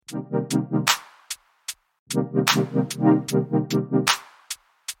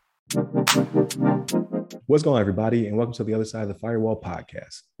What's going on, everybody, and welcome to the Other Side of the Firewall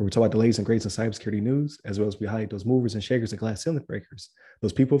podcast, where we talk about the latest and greatest in cybersecurity news, as well as we highlight those movers and shakers and glass ceiling breakers,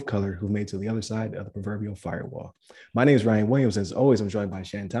 those people of color who've made it to the other side of the proverbial firewall. My name is Ryan Williams, and as always, I'm joined by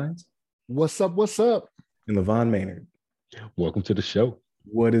Shan Tynes. What's up? What's up? And LaVon Maynard. Welcome to the show.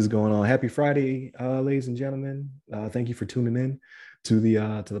 What is going on? Happy Friday, ladies and gentlemen. Thank you for tuning in to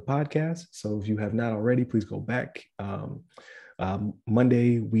the podcast. So if you have not already, please go back.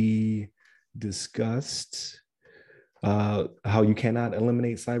 Monday, we discussed how you cannot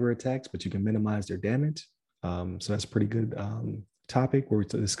eliminate cyber attacks, but you can minimize their damage. So that's a pretty good topic where we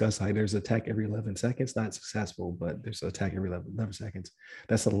discuss how there's an attack every 11 seconds, not successful, but there's an attack every 11 seconds.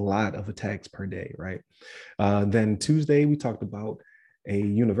 That's a lot of attacks per day, right? Then Tuesday, we talked about a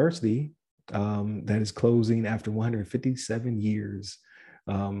university that is closing after 157 years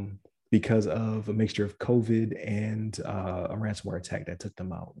because of a mixture of COVID and a ransomware attack that took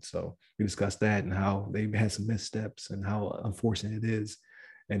them out. So we discussed that and how they had some missteps and how unfortunate it is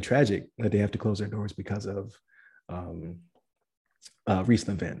and tragic that they have to close their doors because of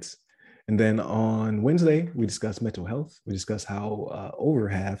recent events. And then on Wednesday, we discussed mental health. We discussed how over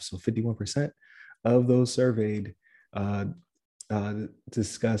half, so 51% of those surveyed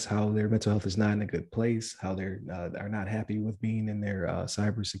discuss how their mental health is not in a good place, how they are not happy with being in their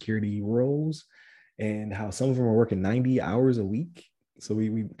cybersecurity roles, and how some of them are working 90 hours a week. So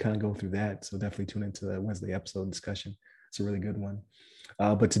we kind of go through that. So definitely tune into the Wednesday episode discussion. It's a really good one.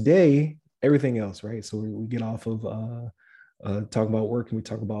 But today, everything else, right? So we get off of talking about work and we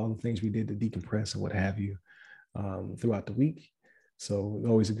talk about all the things we did to decompress and what have you throughout the week. So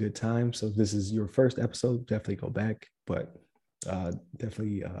always a good time. So if this is your first episode, definitely go back. But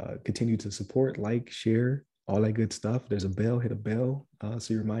definitely continue to support, like, share, all that good stuff. There's a bell, hit a bell,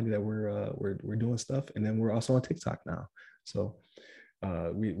 so you're reminded that we're doing stuff. And then we're also on TikTok now, so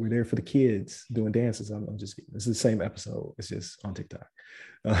we're there for the kids doing dances. I'm just kidding. This is the same episode, it's just on TikTok.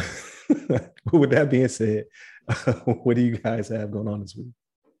 With that being said, what do you guys have going on this week?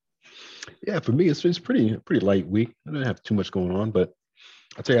 Yeah, for me, it's pretty light week. I don't have too much going on, but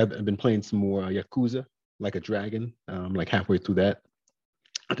I'll tell you, I've been playing some more Yakuza Like a Dragon. I'm like halfway through that.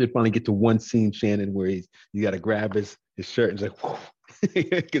 I did finally get to one scene, Shannon, where you got to grab his shirt and it's like,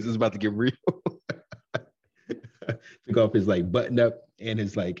 because it's about to get real. Took off his like button up and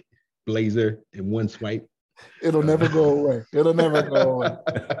his like blazer in one swipe. It'll never go away. It'll never go away.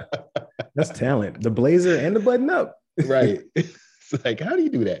 That's talent. The blazer and the button up. Right. It's like, how do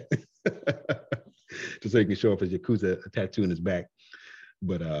you do that? Just so he can show off his Yakuza tattoo in his back.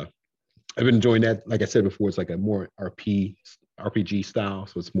 But I've been enjoying that. Like I said before, it's like a more RPG style.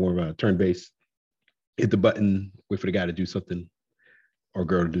 So it's more of a turn-based. Hit the button, wait for the guy to do something or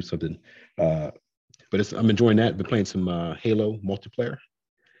girl to do something. But I'm enjoying that. Been playing some Halo multiplayer.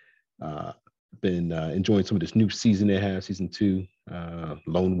 Been enjoying some of this new season they have, season 2,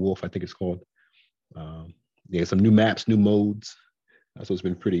 Lone Wolf, I think it's called. Some new maps, new modes. So it's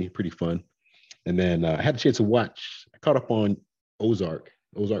been pretty fun. And then I had a chance to watch. I caught up on Ozark.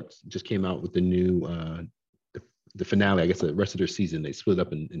 Ozark just came out with the new the finale. I guess the rest of their season they split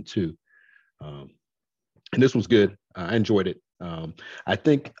up in 2, and this was good. I enjoyed it. I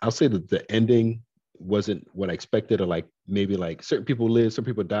think I'll say that the ending wasn't what I expected, or like maybe like certain people lived, some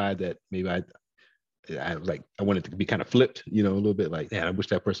people died. That maybe I was like I wanted to be kind of flipped, a little bit like, man, I wish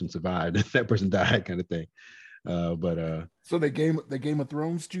that person survived, that person died, kind of thing. So they Game of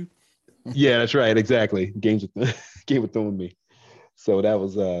Thrones you? Yeah, that's right, exactly. Game of Thrones me. So that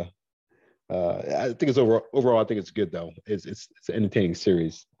was I think it's overall I think it's good though. It's an entertaining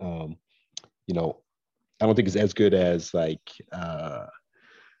series. I don't think it's as good as like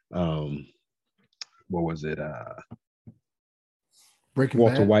what was it?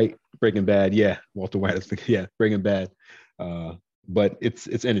 Walter White, Breaking Bad. Yeah, Walter White. Breaking Bad. But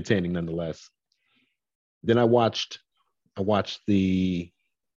it's entertaining nonetheless. Then I watched the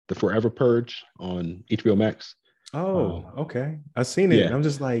Forever Purge on HBO Max. Oh, okay. I've seen it. Yeah. And I'm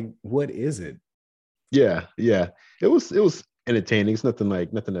just like, what is it? Yeah. It was entertaining. It's nothing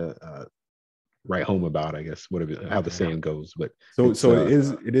to write home about, I guess, whatever how the saying goes. But so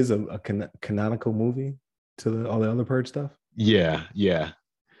it is a canonical movie to all the other Purge stuff. Yeah.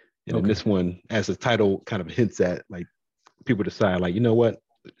 And then this one, as the title kind of hints at, like people decide, like, you know what,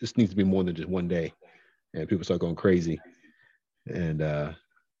 this needs to be more than just one day, and people start going crazy. And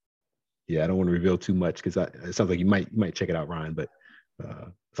I don't want to reveal too much because it sounds like you might check it out, Ryan. But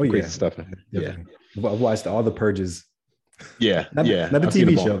crazy stuff. Definitely. Yeah, I've watched all the Purges Yeah, not the I've seen TV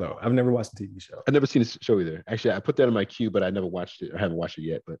them all. show though. I've never watched the TV show. I've never seen the show either. Actually, I put that in my queue, but I never watched it. I haven't watched it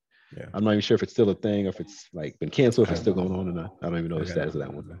yet. But Yeah, I'm not even sure if it's still a thing or if it's like been canceled, if I it's don't still know. going on or not. I don't even know the status of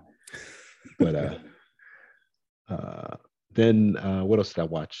that one. But then what else did I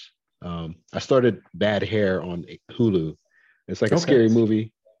watch? I started Bad Hair on Hulu. It's like a scary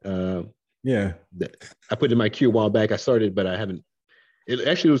movie. Yeah, I put it in my queue a while back. I started, but I haven't. It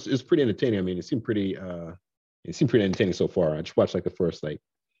actually was pretty entertaining. I mean, it seemed pretty entertaining so far. I just watched like the first I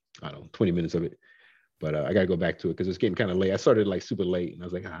don't know 20 minutes of it, but I gotta go back to it because it's getting kind of late. I started like super late, and I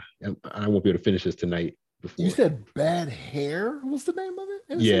was like, I won't be able to finish this tonight. Before. You said Bad Hair? What's the name of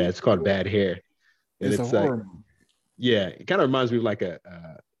it? Yeah, it's called Bad Hair. And it's a horror movie. Yeah, it kind of reminds me of like a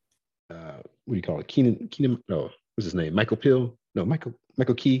what do you call it? Keenan? No, what's his name? Michael Pill? No, Michael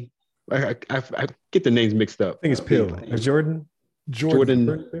Key. I get the names mixed up. I think it's Pill. Jordan.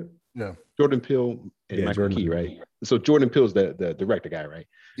 Yeah. Jordan Peele and Michael Key, right? So Jordan Peele's the director guy, right?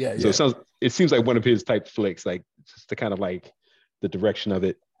 Yeah. So it seems like one of his type flicks, like just the kind of like the direction of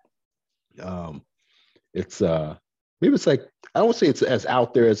it. It's maybe it's like I won't say it's as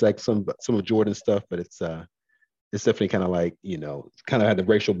out there as like some of Jordan's stuff, but it's definitely kind of like kind of had the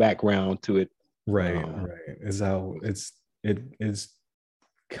racial background to it. Right. Is how it is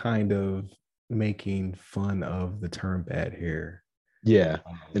kind of making fun of the term bad hair. Yeah,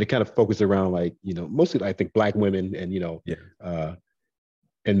 and it kind of focused around like mostly I think Black women and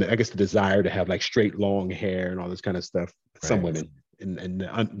and I guess the desire to have like straight long hair and all this kind of stuff. Right. Some women and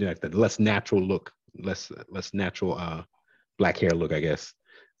like the less natural look, less natural Black hair look, I guess.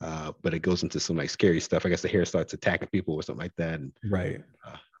 But it goes into some like scary stuff. I guess the hair starts attacking people or something like that. And, right.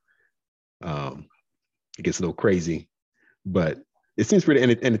 It gets a little crazy, but it seems pretty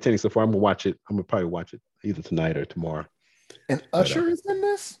entertaining so far. I'm gonna probably watch it either tonight or tomorrow. And Usher is in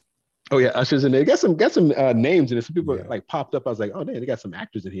this? Oh yeah, Usher's in there. Got some names in it. Some people like popped up. I was like, oh man, they got some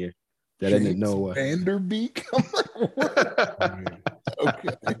actors in here that James I didn't know. Vanderbeek. I'm like, what?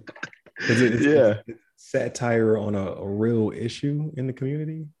 Okay. It's satire on a real issue in the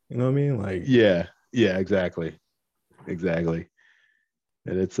community. You know what I mean? Like yeah, exactly. And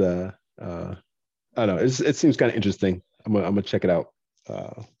it's I don't know. It seems kind of interesting. I'm gonna check it out.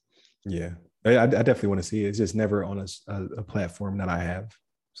 Yeah. I definitely want to see it. It's just never on a platform that I have.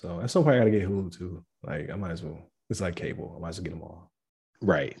 So at some point I got to get Hulu too. Like I might as well. It's like cable. I might as well get them all.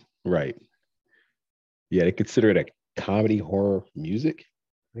 Right. Yeah, they consider it a comedy horror music,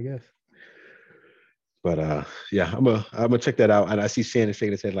 I guess. But yeah, I'm gonna check that out. And I see Shannon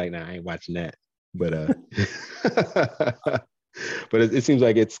shaking his head like, nah, I ain't watching that. But but it seems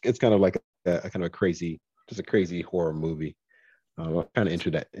like it's kind of like a kind of a crazy horror movie. I'm kind of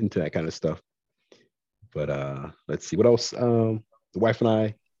into that kind of stuff. But let's see what else. The wife and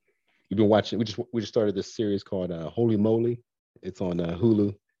I, we've been watching. We just started this series called Holy Moly. It's on Hulu.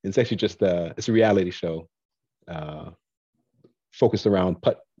 And it's actually just it's a reality show focused around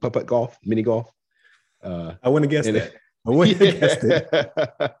putt golf, mini golf. I wouldn't have guessed that. I wouldn't have guessed it.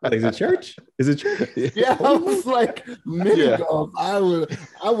 Like, is it church? Yeah, I was like mini golf. I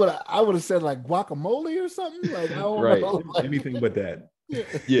would have said like guacamole or something. Like I don't know, like, anything but that.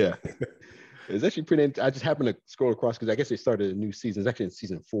 Yeah. It's actually pretty. I just happened to scroll across because I guess they started a new season. It's actually in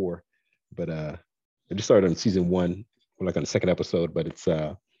season 4, but I just started on season 1, like on the second episode. But it's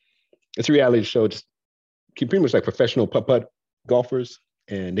a reality show, just pretty much like professional putt golfers,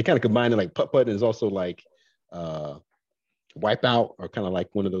 and they kind of combine it like putt and is also like Wipeout, or kind of like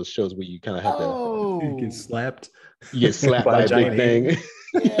one of those shows where you kind of have to get slapped. You get slapped by a big thing.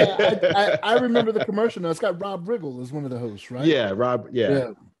 Yeah, I remember the commercial now. It's got Rob Riggle as one of the hosts, right? Yeah, Rob.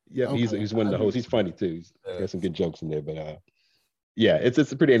 Yeah. Okay. He's one of the hosts. He's funny too. He's got some good jokes in there. But yeah,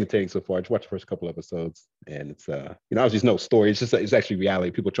 it's pretty entertaining so far. I just watched the first couple episodes, and it's obviously no story. It's actually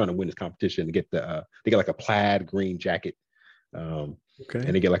reality. People trying to win this competition to get they get like a plaid green jacket, and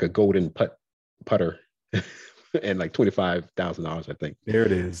they get like a golden putter, and like $25,000, I think. There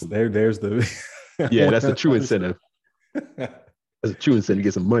it is. There's the yeah. That's the true incentive. That's a true incentive to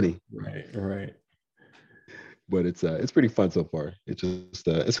get some money. Right. But it's pretty fun so far. It's just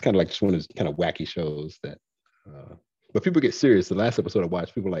it's kind of like just one of those kind of wacky shows that but people get serious. The last episode I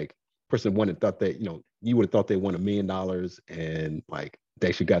watched, people like person won and thought that you would have thought they won $1 million and like they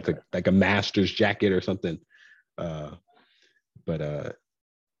actually got like a master's jacket or something. But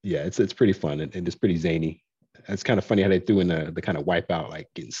yeah, it's pretty fun and it's pretty zany. It's kind of funny how they threw in the kind of Wipeout, like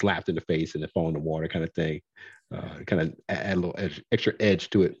getting slapped in the face and then fall in the water kind of thing. Kind of add a little extra edge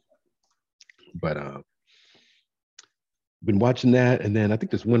to it. But been watching that, and then I think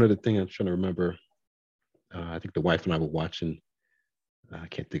there's one other thing I'm trying to remember. I think the wife and I were watching. I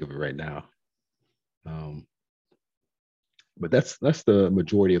can't think of it right now. But that's the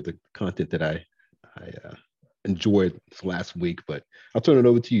majority of the content that I enjoyed last week. But I'll turn it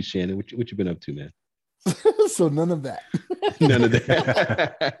over to you, Shannon. What you been up to, man? So none of that. None of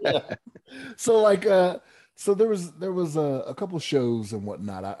that. Yeah. So like so there was a couple shows and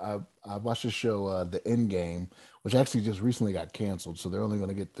whatnot. I watched a show, The End Game, which actually just recently got canceled. So they're only going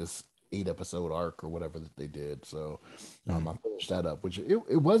to get this 8-episode arc or whatever that they did. So I finished that up, which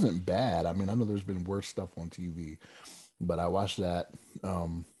it wasn't bad. I mean, I know there's been worse stuff on TV, but I watched that.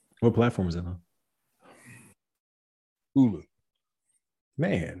 What platform is it on? Hulu.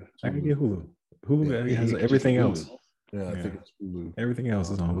 Man, I can get Hulu. Hulu has everything else. Yeah, I think it's Hulu. Everything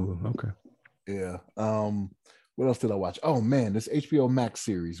else is on Hulu. Okay. Yeah. What else did I watch? Oh man, this HBO Max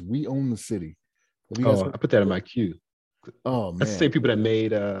series, We Own the City. I put that in my queue. Oh man, that's the same people that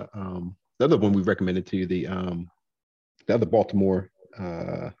made the other one we recommended to you, the other Baltimore,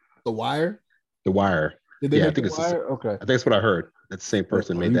 The Wire. The Wire. Did they make The Wire? Okay, I think that's what I heard. That's the same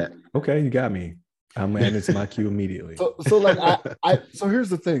person made that. Okay, you got me. I'm adding it to my queue immediately. So like so here's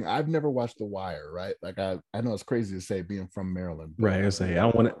the thing. I've never watched The Wire, right? Like I know it's crazy to say being from Maryland. Right. I say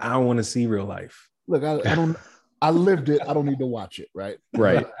I don't want to see real life. Look, I lived it. I don't need to watch it, right?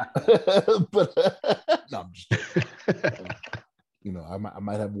 Right. But no, I'm just you know, I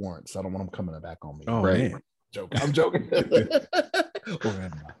might have warrants. I don't want them coming back on me. Oh right. Man. I'm joking. Or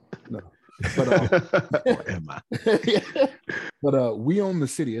am I? No. But or am I? Yeah. But We Own the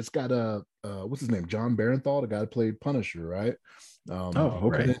City. It's got what's his name? John Barenthal, the guy that played Punisher, right?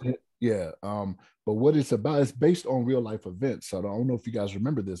 Okay. Yeah. But what it's about, it's based on real life events. So I don't know if you guys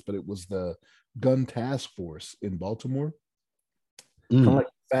remember this, but it was the gun task force in Baltimore. Kind of like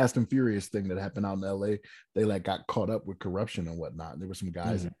Fast and Furious thing that happened out in LA. They like got caught up with corruption and whatnot. And there were some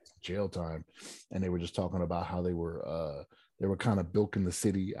guys in jail time, and they were just talking about how they were kind of bilking the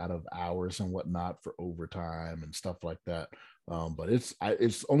city out of hours and whatnot for overtime and stuff like that. But it's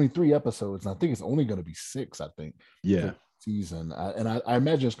only 3 episodes, and I think it's only going to be 6. I think. Yeah. Season, and I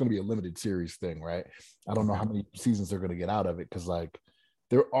imagine it's going to be a limited series thing, right? I don't know how many seasons they're going to get out of it, because like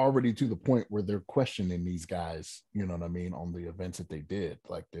they're already to the point where they're questioning these guys, you know what I mean, on the events that they did.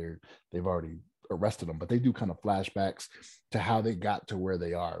 Like they've already arrested them, but they do kind of flashbacks to how they got to where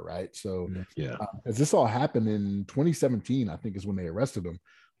they are, right? So yeah, because this all happened in 2017, I think is when they arrested them,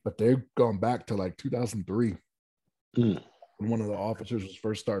 but they've gone back to like 2003 when one of the officers was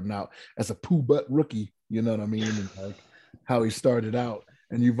first starting out as a poo butt rookie, you know what I mean, and like how he started out.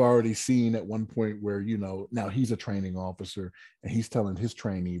 And you've already seen at one point where, you know, now he's a training officer and he's telling his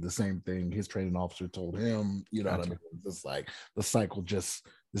trainee the same thing his training officer told him, you know what I mean? It's like the cycle, just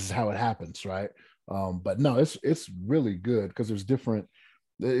this is how it happens, right? But no, it's really good because it's different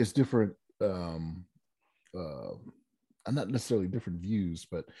not necessarily different views,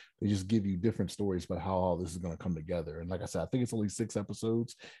 but they just give you different stories about how all this is going to come together. And like I said, I think it's only 6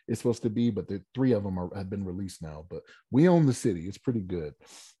 episodes it's supposed to be, but the 3 of them have been released now. But We Own the City. It's pretty good.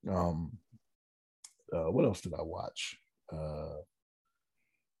 What else did I watch?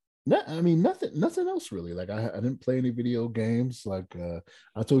 Nothing else really. Like I didn't play any video games. Like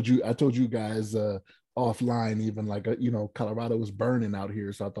I told you guys offline, even like you know, Colorado was burning out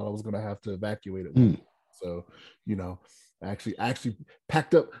here, so I thought I was going to have to evacuate it. So, you know, I actually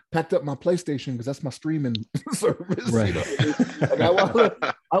packed up my PlayStation because that's my streaming service. Right. You know? Like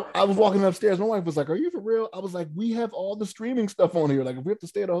I was walking upstairs. My wife was like, "Are you for real?" I was like, "We have all the streaming stuff on here. Like, if we have to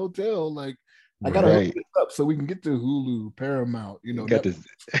stay at a hotel, like, I gotta hook this up so we can get to Hulu, Paramount. You know, got this.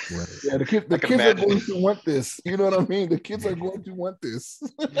 Yeah, the kids are going to want this. You know what I mean? The kids are going to want this.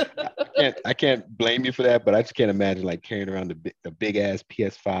 I can't blame you for that, but I just can't imagine like carrying around the big ass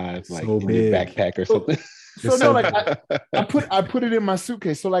PS5 like so in your backpack or something. So no, like I put it in my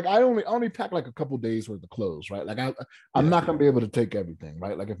suitcase. So like I only pack like a couple days worth of clothes, right? Like I'm not gonna be able to take everything,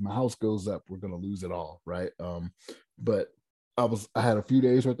 right? Like if my house goes up, we're gonna lose it all, right? But I had a few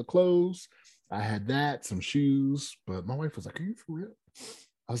days worth of clothes. I had that, some shoes, but my wife was like, "Are you for real?"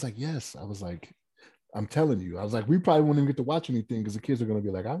 I was like, "Yes." I was like, "I'm telling you." I was like, "We probably won't even get to watch anything because the kids are gonna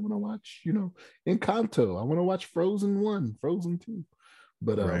be like, I want to watch, you know, Encanto. I want to watch Frozen 1, Frozen 2."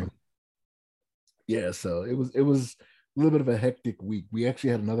 But yeah, so it was a little bit of a hectic week. We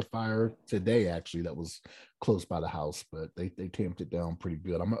actually had another fire today, actually, that was close by the house, but they tamped it down pretty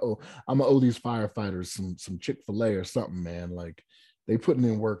good. I'm gonna owe these firefighters some Chick-fil-A or something, man. Like they putting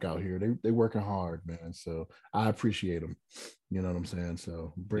in work out here. They working hard, man. So I appreciate them. You know what I'm saying?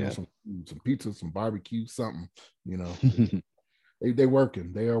 So bring some food, some pizza, some barbecue, something. You know, they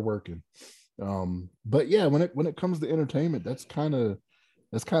working. They are working. But yeah, when it comes to entertainment, that's kind of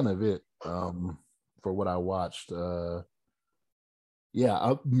it. For what I watched.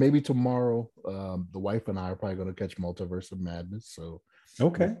 Yeah, maybe tomorrow. The wife and I are probably going to catch Multiverse of Madness. So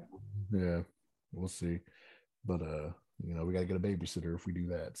Okay. yeah, we'll see. But we gotta get a babysitter if we do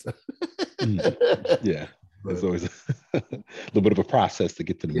that. So. Yeah, But, it's always a little bit of a process to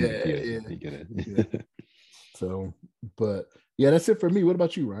get to the movie yeah, theater. yeah. You get it. Yeah. So, but yeah, that's it for me. What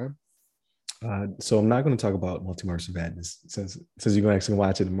about you, Ryan? So I'm not going to talk about Multiverse of Madness since you're going to actually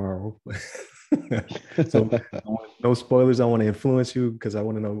watch it tomorrow. So no spoilers. I want to influence you because I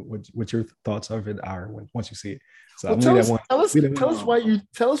want to know what your thoughts of it are once you see it. So Well,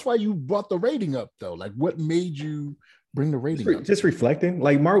 tell us why you brought the rating up though. Like, what made you bring the rating up? Just reflecting.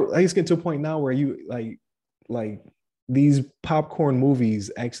 Like Marvel, I just get to a point now where you like these popcorn movies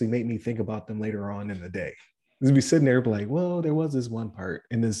actually make me think about them later on in the day. Just be sitting there like, well, there was this one part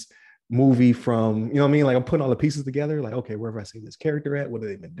in this movie from, you know what I mean? Like I'm putting all the pieces together, like, okay, where have I seen this character at? What have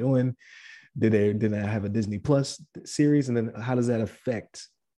they been doing? Did I have a Disney Plus series? And then how does that affect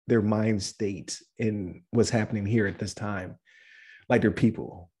their mind state in what's happening here at this time? Like they're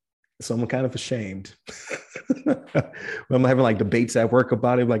people. So I'm kind of ashamed. I'm having like debates at work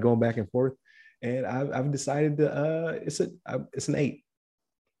about it, like going back and forth. And I've decided to it's an 8.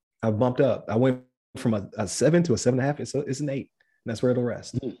 I've bumped up. I went from a 7 to a 7.5. It's an 8. And that's where it'll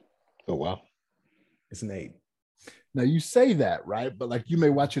rest. Oh wow. It's an 8. Now you say that, right? But like you may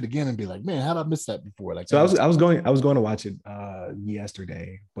watch it again and be like, man, how did I miss that before? Like so I was going to watch it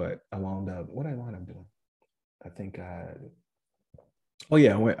yesterday, but I wound up doing? I think oh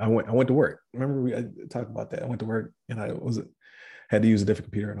yeah, I went to work. Remember we talked about that. I went to work and had to use a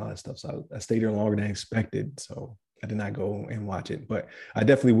different computer and all that stuff. So I stayed here longer than expected. So I did not go and watch it, but I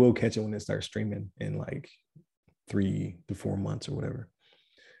definitely will catch it when it starts streaming in like 3 to 4 months or whatever.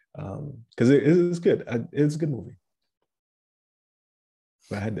 Because it's good. It's a good movie.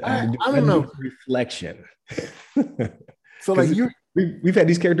 But I don't know, reflection. So like we've had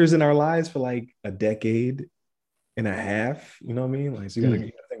these characters in our lives for like a decade and a half. You know what I mean? Like, so you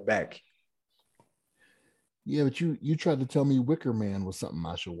gotta think back. Yeah, but you tried to tell me Wicker Man was something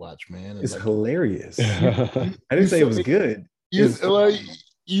I should watch, man. It's like, hilarious. I didn't say it was good.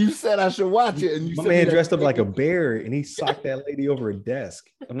 You said I should watch it, and you my man dressed up like a bear, and he socked that lady over a desk.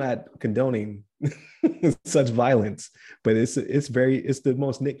 I'm not condoning such violence, but it's the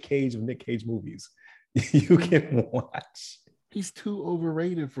most Nick Cage of Nick Cage movies you can watch. He's too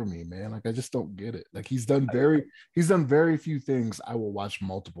overrated for me, man. Like I just don't get it. Like he's done very few things I will watch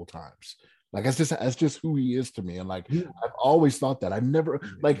multiple times. Like that's just who he is to me. And like I've always thought that. I've never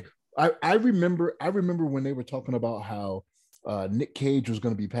like I remember when they were talking about how Nick Cage was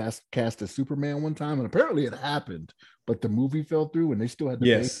going to be cast as Superman one time, and apparently it happened, but the movie fell through, and they still had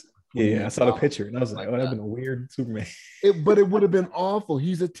to I saw the picture, and I was like, "Oh, that'd been a weird Superman." But it would have been awful.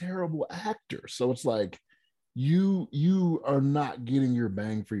 He's a terrible actor, so it's like you are not getting your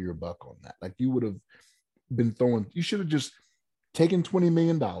bang for your buck on that. Like you would have been throwing. You should have just taken $20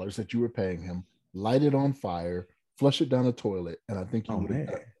 million that you were paying him, light it on fire, flush it down the toilet, and I think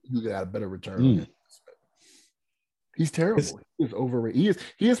you got a better return on it. He's terrible. He's overrated.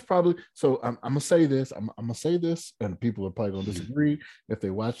 He is probably so. I'm gonna say this. I'm gonna say this, and people are probably gonna disagree if they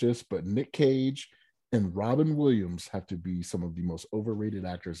watch this. But Nick Cage and Robin Williams have to be some of the most overrated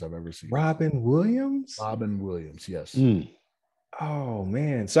actors I've ever seen. Robin Williams, yes. Oh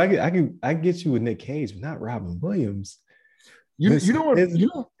man, so I get you with Nick Cage, but not Robin Williams. You know when he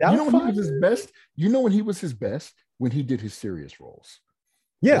was his best. You know when he was his best when he did his serious roles.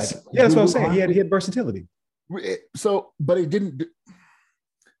 Yes, that's what I'm saying. He had versatility. So, but it didn't.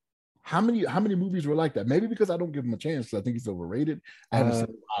 How many movies were like that? Maybe because I don't give him a chance because I think he's overrated. I haven't seen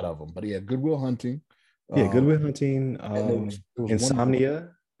a lot of them, but he had Good Will Hunting. Yeah, Good Will Hunting. There was Insomnia.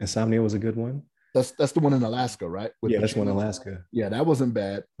 Insomnia was a good one. That's the one in Alaska, right? That's one in Alaska. Yeah, that wasn't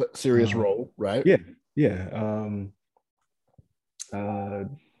bad, but serious role, right? Yeah.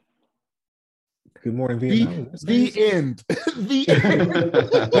 Good Morning Vietnam. The end. The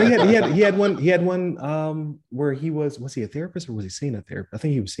end. He had one where he was he a therapist or was he seeing a therapist? I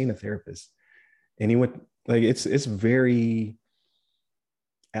think he was seeing a therapist. And he went like it's very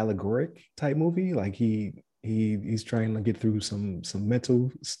allegoric type movie. Like he's trying to get through some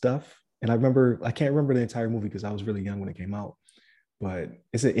mental stuff. And I can't remember the entire movie because I was really young when it came out. But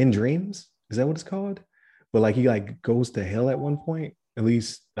is it In Dreams? Is that what it's called? But like he like goes to hell at one point. At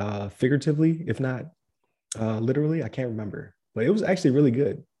least figuratively, if not literally. I can't remember, but it was actually really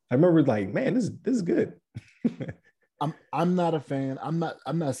good. I remember like, man, this is good. I'm not a fan. I'm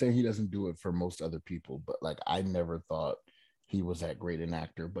not saying he doesn't do it for most other people, but like I never thought he was that great an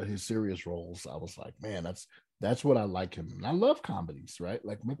actor. But his serious roles, I was like, man, that's what I like him. And I love comedies, right?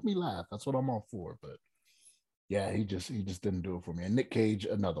 Like make me laugh. That's what I'm all for. But Yeah, he just didn't do it for me. And Nick Cage,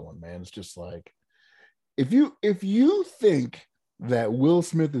 another one, man. It's just like if you think that Will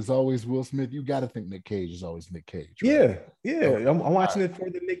Smith is always Will Smith, you got to think Nick Cage is always Nick Cage, right? Yeah. Okay. I'm watching it for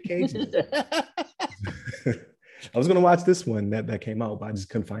the Nick Cageness. I was gonna watch this one that came out, but I just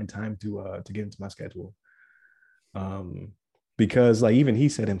couldn't find time to get into my schedule. Because like even he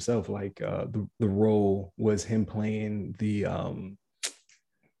said himself, like the role was him playing the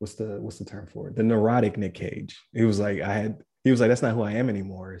what's the term for it? The neurotic Nick Cage. He was like that's not who I am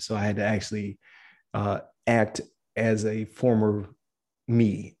anymore. So I had to actually act as a former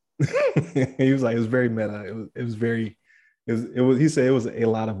me. He was like, it was very meta. It was very it was he said it was a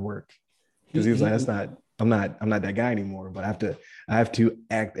lot of work because he was like, I'm not that guy anymore, but I have to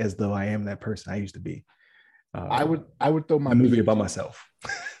act as though I am that person I used to be. I would throw my movie about myself.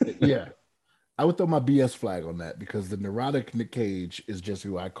 Yeah. I would throw my BS flag on that because the neurotic Nick Cage is just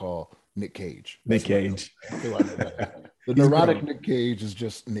who I call Nick Cage. Nick Cage. The neurotic Nick Cage is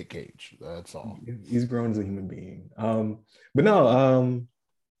just Nick Cage. That's all. He's grown as a human being. But no,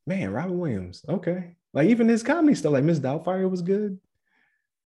 man, Robin Williams. Okay. Like even his comedy stuff, like Miss Doubtfire was good.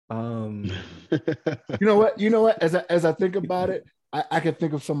 You know what? As I think about it, I can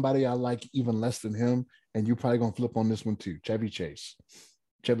think of somebody I like even less than him, and you're probably gonna flip on this one too. Chevy Chase.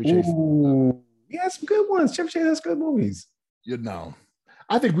 Ooh, yeah, some good ones. Chevy Chase has good movies. You know,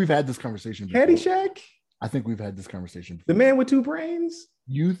 I think we've had this conversation before. Caddyshack. I think we've had this conversation before. The Man with Two Brains.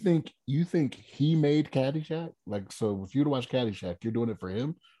 You think he made Caddyshack? Like, so if you were to watch Caddyshack, you're doing it for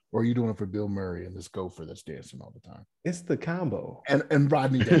him, or are you doing it for Bill Murray and this gopher that's dancing all the time? It's the combo. And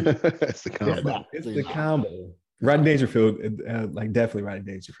Rodney Dangerfield. It's the combo. Yeah, It's the combo. Rodney Dangerfield, like definitely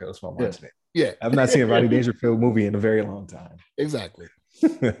Rodney Dangerfield. That's why I'm watching it. Yeah. I've not seen a Rodney Dangerfield movie in a very long time. Exactly.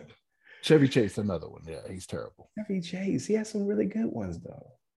 Chevy Chase, another one. Yeah, he's terrible. Chevy Chase, he has some really good ones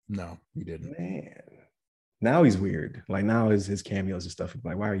though. No, he didn't. Man, now he's weird. Like now his cameos and stuff.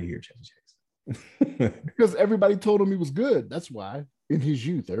 Like, why are you here, Chevy Chase? Because everybody told him he was good. That's why. In his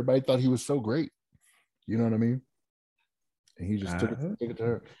youth, everybody thought he was so great. You know what I mean? And he just took it to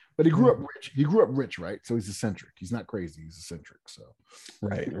her. But he grew up rich. He grew up rich, right? So he's eccentric. He's not crazy. He's eccentric. So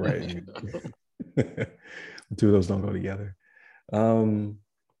right. The two of those don't go together. Man,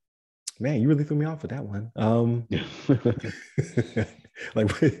 you really threw me off with that one. Like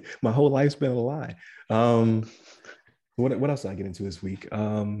my whole life's been a lie. What else did I get into this week?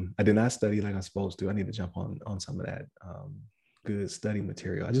 I did not study like I'm supposed to. I need to jump on some of that good study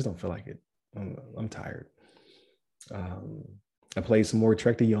material. I just don't feel like it. I'm tired. I played some more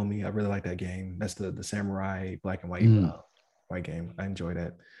Trek to Yomi. I really like that game. That's the samurai black and white white game. I enjoy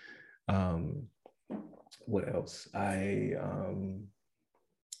that. What else? I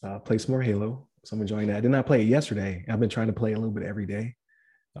played some more Halo. So I'm enjoying that. I did not play it yesterday. I've been trying to play a little bit every day.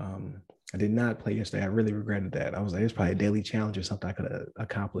 I did not play yesterday. I really regretted that. I was like, it's probably a daily challenge or something I could have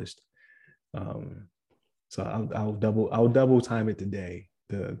accomplished. So I'll double time it today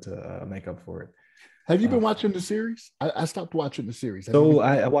to make up for it. Have you been watching the series? I stopped watching the series.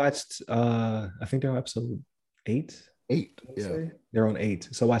 I watched I think they're on episode 8. 8. Yeah. They're on 8.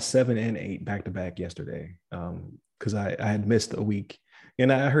 So I watched 7 and 8 back to back yesterday. Because I had missed a week.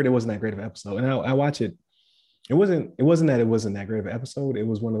 And I heard it wasn't that great of an episode. And I watch it. It wasn't that it wasn't that great of an episode. It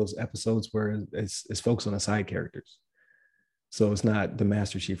was one of those episodes where it's focused on the side characters. So it's not the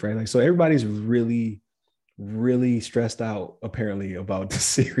Master Chief, right? Like, so everybody's really, really stressed out apparently about the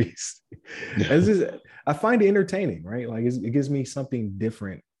series. I find it entertaining, right? Like it gives me something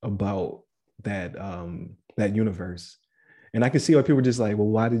different about that that universe. And I can see why people are just like, well,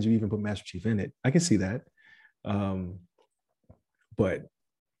 why did you even put Master Chief in it? I can see that. But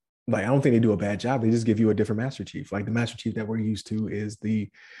like, I don't think they do a bad job. They just give you a different Master Chief. Like the Master Chief that we're used to is the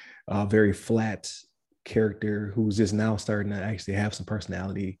very flat character who's just now starting to actually have some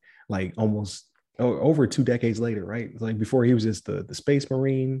personality, like almost over 2 decades later, right? Like before he was just the space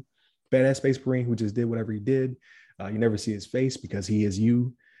marine, badass space marine who just did whatever he did. You never see his face because he is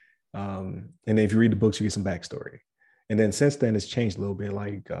you. And then if you read the books, you get some backstory. And then since then, it's changed a little bit.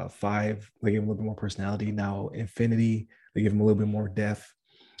 Like 5, they give him a little bit more personality. Now Infinity, they give him a little bit more depth.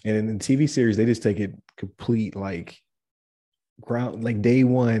 And in the TV series, they just take it complete, like ground, like day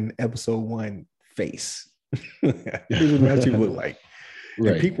 1, episode 1 face. Here's what Master Chief look like.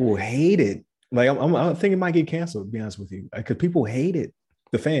 Right. And people hate it. Like I'm thinking it might get canceled, to be honest with you, because people hate it.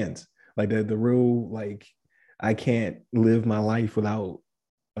 The fans, like the real, like I can't live my life without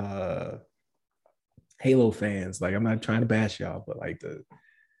Halo fans. Like I'm not trying to bash y'all, but like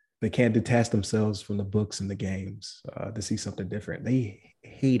they can't detach themselves from the books and the games to see something different. They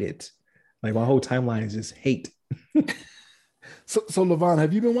hate it. Like my whole timeline is just hate. So Levon,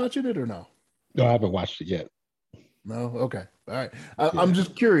 have you been watching it or no? No, I haven't watched it yet. No, okay, all right. Yeah. I'm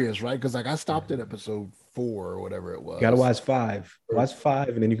just curious, right? Because like I stopped at episode 4 or whatever it Gotta was. watch five. Watch five,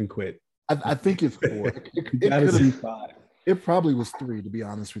 and then you can quit. I think it's 4. You It gotta could have. see five. It probably was 3, to be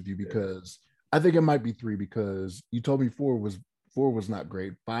honest with you, because I think it might be 3 because you told me 4 was not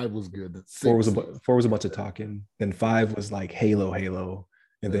great. 5 was good. Then Four was 6. four was a bunch of talking. Then five was like Halo, and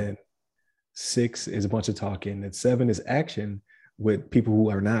Yeah. then six is a bunch of talking. And seven is action with people who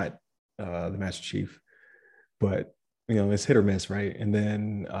are not the Master Chief, but it's hit or miss, right? And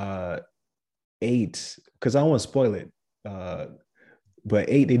then eight, because I don't want to spoil it, but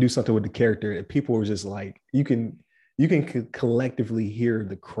eight they do something with the character, and people were just like, you can collectively hear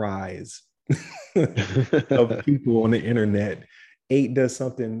the cries of people on the internet. Eight does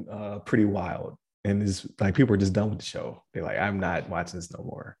something pretty wild, and is like people are just done with the show. They're like, I'm not watching this no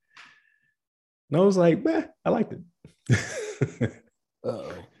more. And I was like, I liked it.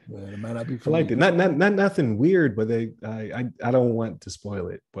 Oh man, it might not be I for liked me. it. Not nothing weird, but I don't want to spoil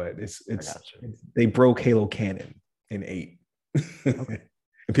it. But they broke Halo canon in eight, and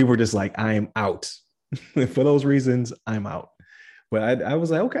people were just like, I am out. For those reasons, I'm out. But I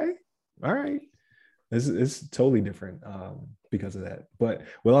was like, okay, all right. It's totally different because of that. But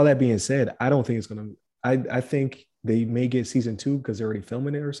with all that being said, I don't think it's gonna. I think they may get season 2 because they're already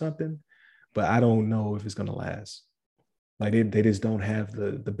filming it or something. But I don't know if it's gonna last. Like they just don't have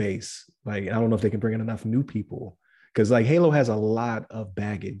the base. Like I don't know if they can bring in enough new people because like Halo has a lot of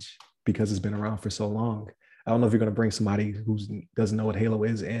baggage because it's been around for so long. I don't know if you're gonna bring somebody who doesn't know what Halo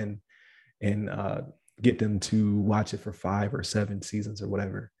is in and get them to watch it for 5 or 7 seasons or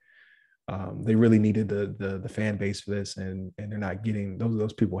whatever. They really needed the fan base for this, and they're not getting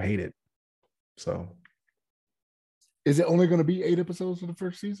those people hate it. So Is it only going to be 8 episodes for the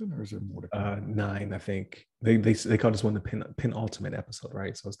first season, or is it more? 9, I think. They call this one the penultimate episode,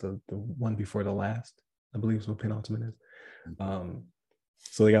 right? So it's the one before the last, I believe is what penultimate is.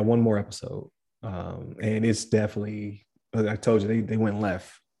 So they got one more episode, and it's definitely. I told you they went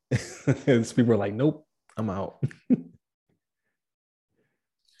left. People were like, "Nope, I'm out."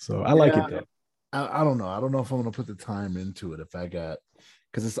 So I like it though. I don't know. I don't know if I'm going to put the time into it if I got,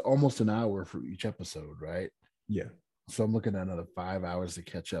 because it's almost an hour for each episode, right? Yeah. So I'm looking at another 5 hours to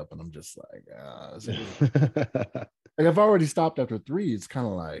catch up, and I'm just like, like I've already stopped after 3. It's kind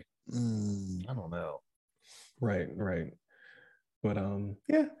of like, I don't know. Right. But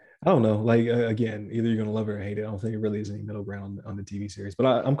yeah, I don't know. Like again, either you're gonna love it or hate it. I don't think it really is any middle ground on the TV series. But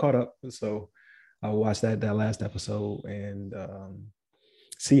I'm caught up, so I'll watch that last episode and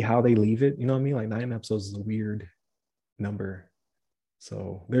see how they leave it. You know what I mean? Like 9 episodes is a weird number.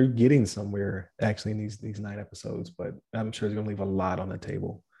 So they're getting somewhere actually in these 9 episodes, but I'm sure it's gonna leave a lot on the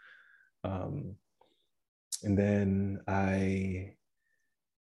table. And then I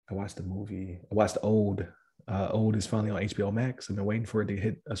watched the movie. I watched Old. Old is finally on HBO Max. I've been waiting for it to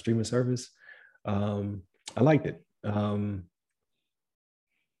hit a streaming service. I liked it.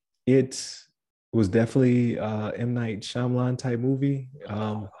 It was definitely M. Night Shyamalan type movie,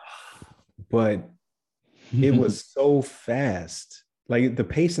 but it was so fast. Like the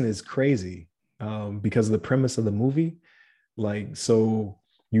pacing is crazy because of the premise of the movie. Like, so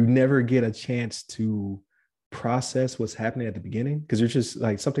you never get a chance to process what's happening at the beginning because you're just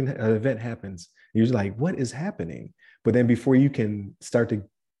like an event happens. You're just like, what is happening? But then before you can start to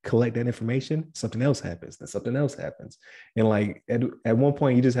collect that information, something else happens, then something else happens. And like at one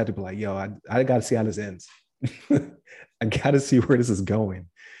point, you just have to be like, yo, I got to see how this ends. I got to see where this is going.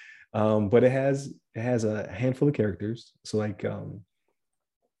 But it has a handful of characters. So like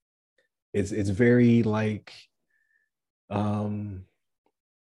it's very like 2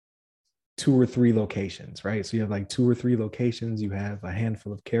 or 3 locations, right? So you have like 2 or 3 locations, you have a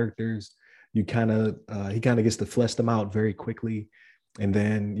handful of characters. You kind of he kind of gets to flesh them out very quickly, and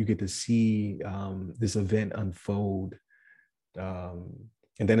then you get to see this event unfold, and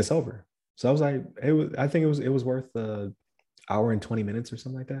then it's over. So I was like, I think it was worth hour and 20 minutes or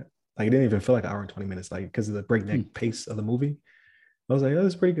something like that. Like it didn't even feel like an hour and 20 minutes, like because of the breakneck pace of the movie. I was like, oh,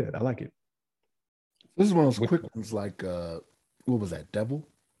 that's pretty good. I like it. This is one of those quick ones, like what was that, Devil?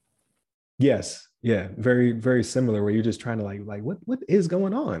 Yes, yeah, very very similar. Where you're just trying to like what is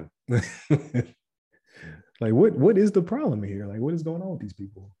going on? Like what is the problem here? Like what is going on with these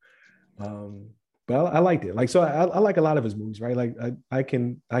people? But I liked it. Like so, I like a lot of his movies, right? Like I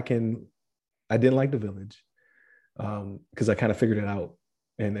didn't like The Village because I kind of figured it out,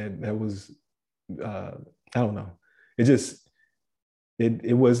 and that was I don't know. It just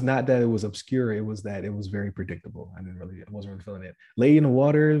it was not that it was obscure. It was that it was very predictable. I wasn't really feeling it. Lady in the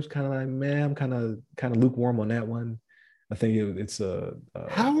Water was kind of like, man, I'm kind of lukewarm on that one. I think it's a.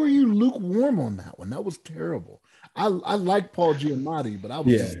 How are you lukewarm on that one? That was terrible. I like Paul Giamatti, but I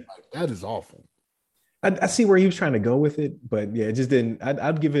was just Yeah. like, that is awful. I see where he was trying to go with it, but yeah, it just didn't.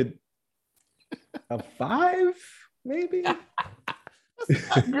 I'd give it a 5, maybe. Not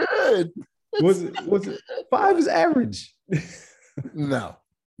good. Was it 5 is average. No,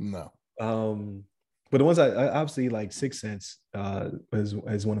 no. But the ones I obviously like Sixth Sense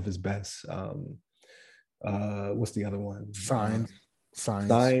is one of his best. What's the other one?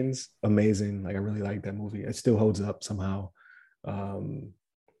 Signs, amazing. Like I really like that movie. It still holds up somehow. Um,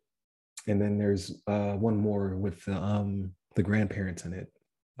 and then there's one more with the grandparents in it.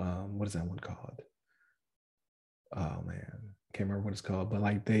 What is that one called? Oh man, can't remember what it's called. But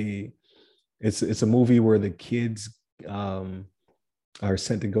like it's a movie where the kids are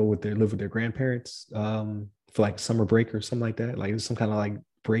sent to go live with their grandparents for like summer break or something like that. Like it's some kind of like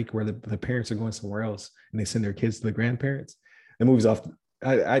break where the parents are going somewhere else and they send their kids to the grandparents. That movie's off.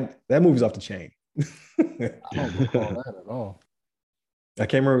 That movie's off the chain. I don't recall that at all. I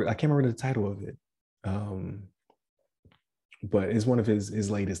can't remember the title of it. But it's one of his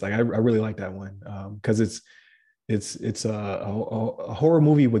latest. Like I really like that one because it's a horror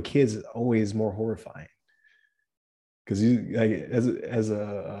movie with kids is always more horrifying because you like as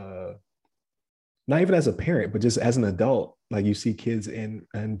a not even as a parent, but just as an adult, like you see kids in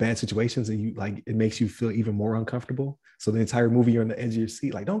bad situations and you like it makes you feel even more uncomfortable. So the entire movie you're on the edge of your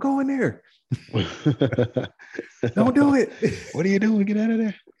seat, like, don't go in there. Don't do it. What are you doing? Get out of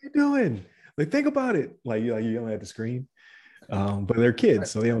there. What are you doing? Like, think about it. Like you're yelling at the screen. But they're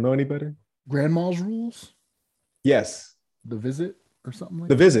kids, so they don't know any better. Grandma's Rules? Yes. The Visit or something like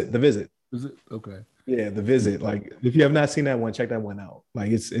The that? Visit. The Visit. Is it? Okay. Yeah, The Visit. Like if you have not seen that one, check that one out.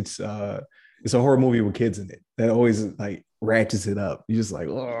 Like it's a horror movie with kids in it that always like ratchets it up. You're just like,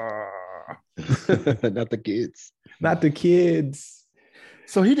 not the kids. Not the kids.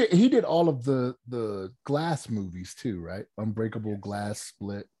 So he did all of the Glass movies too, right? Unbreakable, Glass,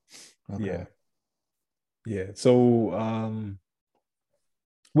 Split. Okay. Yeah. So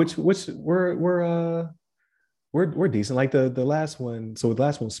which we're decent. Like the last one. So the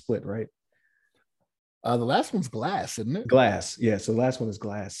last one's Split, right? The last one's Glass, isn't it? Glass. Yeah. So the last one is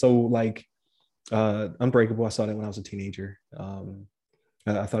Glass. So like Unbreakable, I saw that when I was a teenager.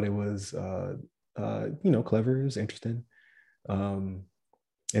 I thought it was clever, it was interesting. And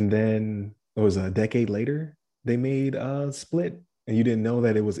then it was a decade later, they made Split, and you didn't know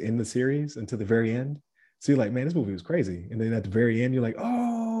that it was in the series until the very end. So you're like, man, this movie was crazy. And then at the very end, you're like,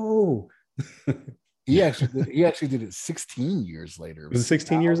 oh. He actually did it 16 years later. Was it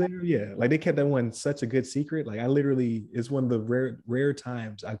 16 years later? Yeah. Like they kept that one such a good secret. Like it's one of the rare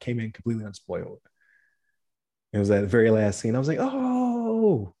times I came in completely unspoiled. It was that very last scene. I was like,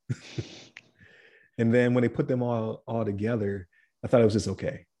 oh. And then when they put them all together, I thought it was just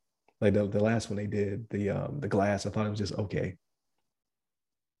okay. Like the last one they did, the Glass, I thought it was just okay.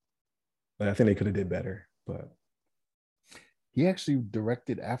 Like I think they could have did better, but he actually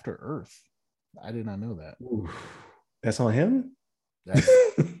directed After Earth. I did not know that. Ooh, that's on him? That's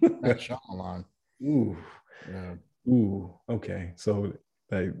Shyamalan. Ooh. Yeah. Ooh. Okay. So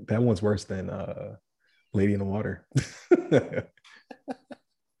that one's worse than Lady in the Water. That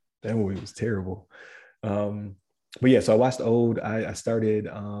movie was terrible. But yeah, so I watched old. I started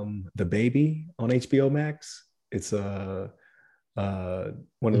The Baby on HBO Max. It's one of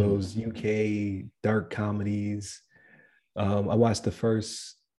those UK dark comedies. I watched the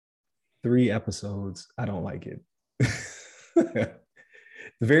first 3 episodes. I don't like it.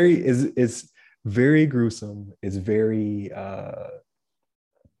 It's very gruesome. It's very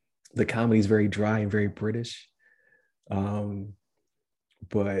the comedy is very dry and very British.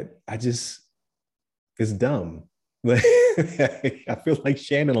 But it's dumb. I feel like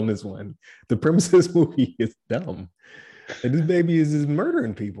Shannon on this one. The premise of this movie is dumb. And this baby is just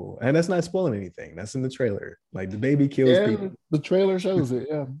murdering people. And that's not spoiling anything. That's in the trailer. Like the baby kills people. The trailer shows it,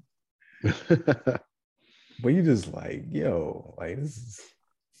 yeah. But you just like, yo, like this is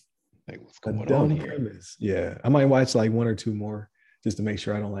like what's going dumb on here? Premise. Yeah. I might watch like 1 or 2 more just to make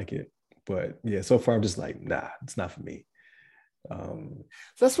sure I don't like it. But yeah, so far I'm just like, nah, it's not for me.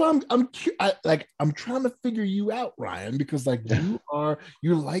 That's why I'm trying to figure you out, Ryan, because like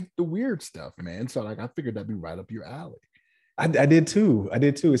you like the weird stuff, man. So like I figured that'd be right up your alley. I did too.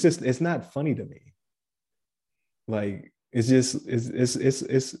 It's not funny to me. Like it's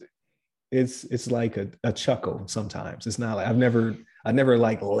like a chuckle sometimes. It's not like I've never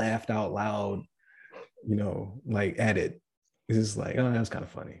like laughed out loud, like at it. It's just like, oh, that was kind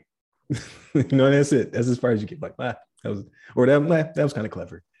of funny. That's it. That's as far as you get. Like, that was kind of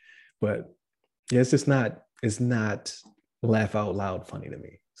clever. But yeah, it's not laugh out loud funny to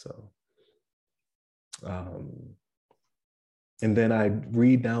me. So, um, and then I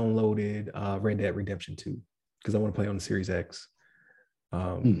re-downloaded Red Dead Redemption 2 because I want to play on the Series X.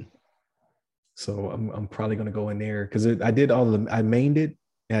 So I'm probably gonna go in there because I did all the I mained it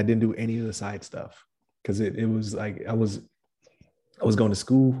and I didn't do any of the side stuff because it was like I was going to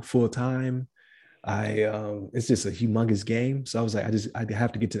school full time. It's just a humongous game. So I was like, I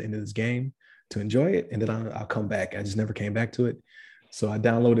have to get to the end of this game to enjoy it, and then I'll come back. I just never came back to it. So I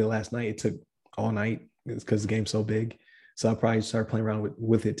downloaded it last night. It took all night because the game's so big. So I'll probably start playing around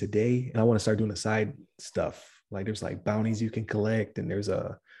with it today. And I want to start doing the side stuff. Like there's like bounties you can collect, and there's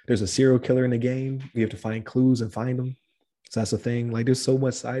a serial killer in the game. You have to find clues and find them. So that's the thing. Like there's so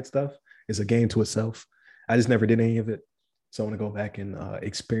much side stuff. It's a game to itself. I just never did any of it. So I want to go back and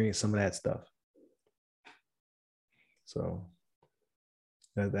experience some of that stuff. So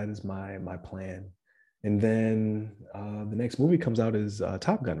that is my plan. And then the next movie comes out is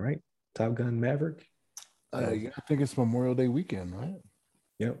Top Gun, right? Top Gun Maverick. Yeah, I think it's Memorial Day weekend, right?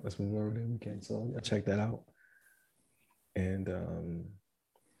 Yep, that's Memorial Day weekend. So I'll check that out. And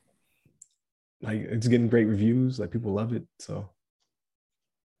like it's getting great reviews. Like people love it. So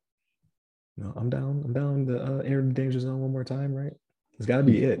I'm down to enter the danger zone one more time, right? It's got to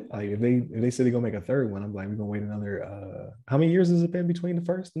be it. Like if they say they're gonna make a third one, I'm like, we're gonna wait another. How many years has it been between the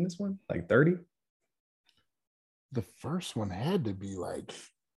first and this one? Like 30. The first one had to be like,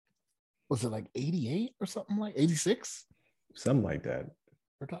 was it like 88 or something, like 86? Something like that.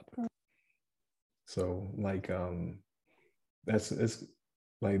 For Top Gun. So like it's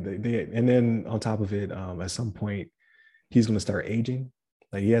like they and then on top of it, at some point he's gonna start aging.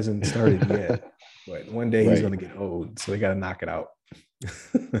 Like he hasn't started yet, but one day he's gonna get old, so they gotta knock it out.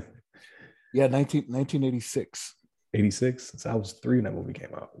 Yeah, 1986. 86. So I was 3 when that movie came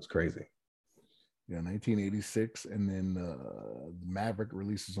out. It was crazy. Yeah, 1986, and then Maverick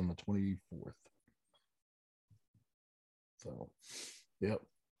releases on the 24th. So, yep.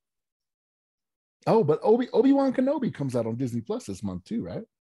 Oh, but Obi-Wan Kenobi comes out on Disney Plus this month too, right?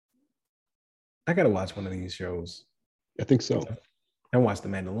 I gotta watch one of these shows. I think so. I watched The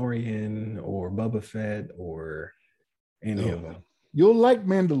Mandalorian or Boba Fett or any of them. You'll like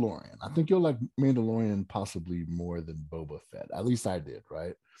Mandalorian. I think you'll like Mandalorian possibly more than Boba Fett. At least I did,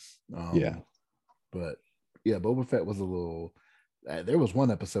 right? Yeah. But yeah, Boba Fett was a little. There was one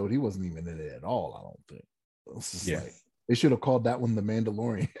episode he wasn't even in it at all. I don't think. It's just like they should have called that one The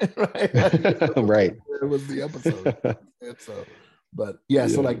Mandalorian, right? Right. It was the episode. So, but yeah,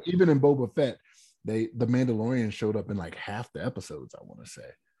 so like even in Boba Fett, the Mandalorian showed up in like half the episodes, I want to say.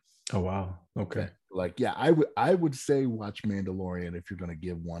 Oh wow. Okay. Like, yeah, I would say watch Mandalorian if you're gonna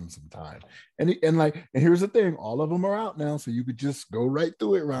give one some time. And here's the thing, all of them are out now, so you could just go right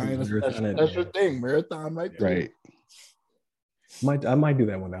through it, Ryan. That's your thing, marathon right through. Right. I might do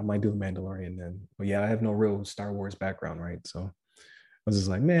that one. I might do the Mandalorian then. But yeah, I have no real Star Wars background, right? So I was just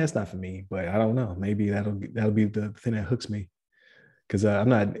like, man, it's not for me. But I don't know. Maybe that'll be the thing that hooks me. Because I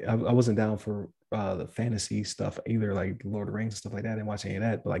wasn't down for the fantasy stuff either, like Lord of the Rings and stuff like that. I didn't watch any of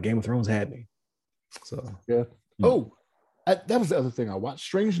that, but like Game of Thrones had me. So yeah. Oh, that was the other thing I watched.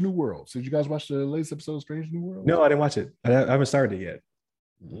 Strange New Worlds. Did you guys watch the latest episode of Strange New Worlds? No, I didn't watch it. I haven't started it yet.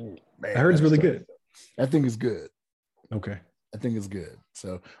 Man, I heard it's really good. That thing is good. Okay. I think it's good.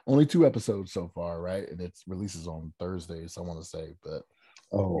 So only 2 episodes so far, right? And it releases on Thursdays, I want to say, but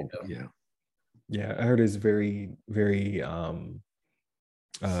yeah, I heard it's very, very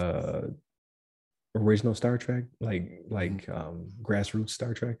original Star Trek, like grassroots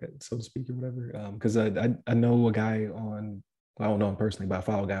Star Trek, so to speak, or whatever. Because I know a guy on, I don't know him personally, but I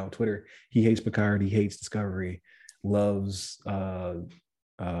follow a guy on Twitter. He hates Picard, he hates Discovery, loves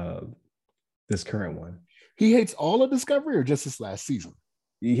this current one. He hates all of Discovery or just this last season?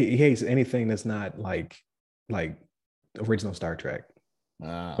 He hates anything that's not like original Star Trek.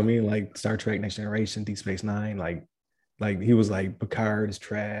 I mean, like Star Trek Next Generation, Deep Space Nine, like he was like Picard is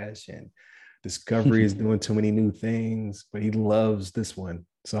trash and Discovery is doing too many new things, but he loves this one.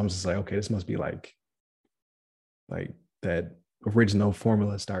 So I'm just like, okay, this must be like that original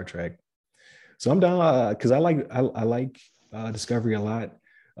formula Star Trek. So I'm down because I like Discovery a lot.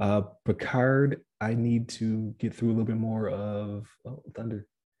 Picard, I need to get through a little bit more of Thunder.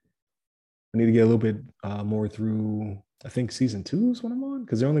 I need to get a little bit more through. I think season 2 is what I'm on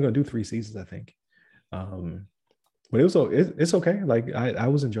because they're only going to do 3 seasons, I think. But it's okay. Like I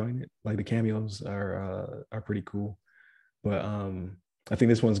was enjoying it. Like the cameos are pretty cool. But I think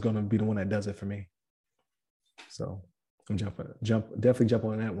this one's going to be the one that does it for me. So I'm definitely jump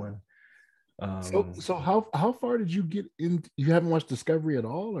on that one. So how far did you get in? You haven't watched Discovery at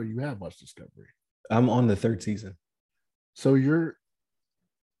all, or you have watched Discovery? I'm on the 3rd season. So you're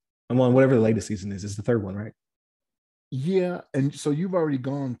I'm on whatever the latest season is. It's the third one, right? Yeah, and so you've already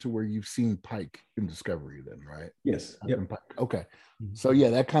gone to where you've seen Pike in Discovery, then, right? Yes. Yep. Pike. Okay. Mhm. So yeah,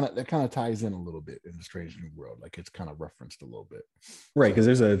 that kind of ties in a little bit in the Strange New World. Like it's kind of referenced a little bit. Right, because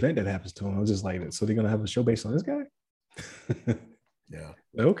there's an event that happens to him. I was just like, so they're gonna have a show based on this guy? Yeah.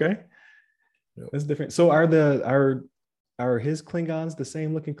 Okay. Yep. That's different. So are his Klingons the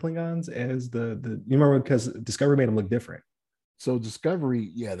same looking Klingons as the you remember because Discovery made them look different? So Discovery,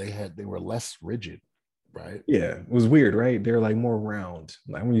 yeah, they were less rigid, right? Yeah, it was weird, right? They're like more round.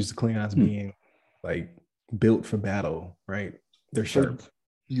 Like I'm used to Klingons being like built for battle, right? They're sharp.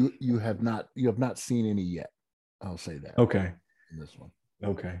 You have not seen any yet. I'll say that. Okay. In this one.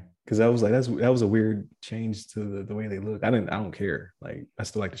 Okay. Because I was like, that was a weird change to the way they look. I don't care. Like I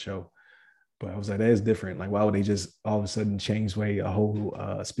still like the show. But I was like, that is different. Like, why would they just all of a sudden change the way a whole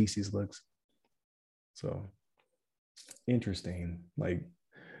species looks? So interesting. Like,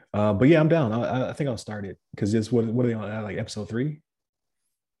 but yeah, I'm down. I think I'll start it because just what are they on? Like episode 3?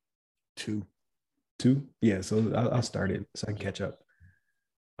 2. 2? Yeah. So I'll start it so I can catch up.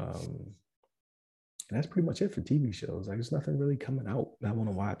 And that's pretty much it for TV shows. Like, there's nothing really coming out that I want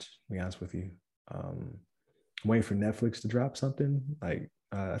to watch. To be honest with you, I'm waiting for Netflix to drop something. Like,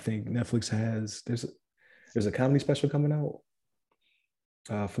 I think Netflix has there's a comedy special coming out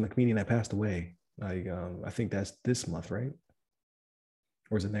from the comedian that passed away. Like, I think that's this month, right?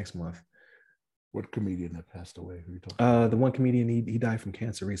 Or is it next month? What comedian that passed away? Who are you talking about? The one comedian, he died from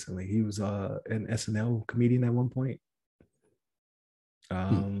cancer recently. He was an SNL comedian at one point.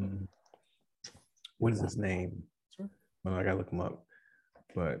 What is his name? Oh, I gotta look him up.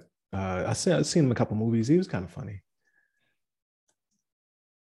 But I've seen him in a couple movies. He was kind of funny.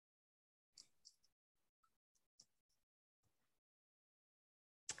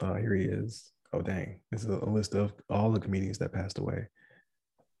 Here he is. Oh, dang. This is a list of all the comedians that passed away.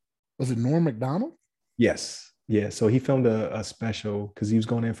 Was it Norm Macdonald? Yes. Yeah. So he filmed a special because he was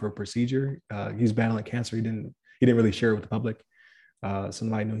going in for a procedure. He was battling cancer. He didn't really share it with the public.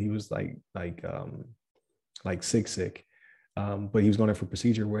 Somebody knew he was like sick. But he was going in for a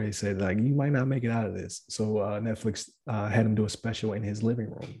procedure where he said, like, you might not make it out of this. So Netflix had him do a special in his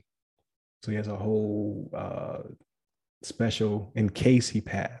living room. So he has a whole special in case he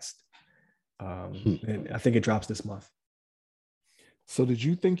passed. And I think it drops this month. So did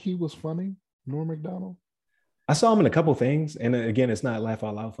you think he was funny, Norm Macdonald? I saw him in a couple things, and again, it's not laugh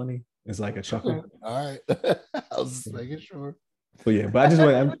out loud funny. It's like a chuckle. All right, I was just making sure. But yeah, but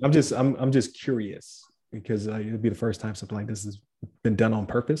I'm just curious because it'll be the first time something like this has been done on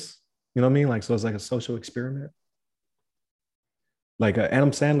purpose. You know what I mean? Like, so it's like a social experiment. Like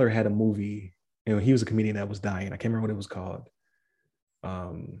Adam Sandler had a movie. You know, he was a comedian that was dying. I can't remember what it was called.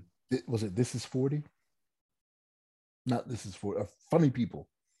 Was it This Is 40? Not This Is 40. Funny People.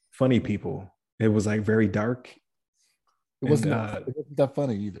 Funny People. It was like very dark. It wasn't that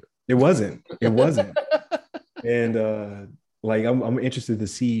funny either. It wasn't. It wasn't. And like I'm interested to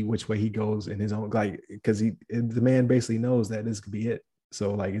see which way he goes in his own, like, because the man basically knows that this could be it.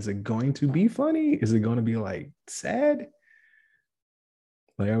 So like, is it going to be funny? Is it going to be like sad?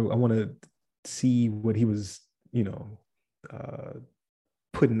 Like I want to see what he was,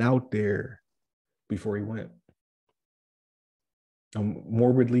 putting out there before he went. I'm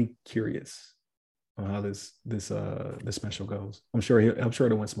morbidly curious on how this special goes. I'm sure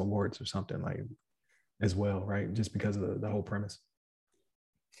it'll win some awards or something like as well, right? Just because of the whole premise.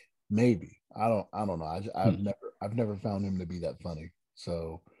 Maybe. I don't know. I've never found him to be that funny.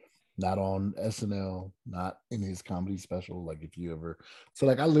 So not on SNL, not in his comedy special. Like if you ever, so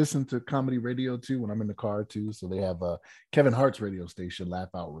like I listen to comedy radio too when I'm in the car too. So they have Kevin Hart's radio station,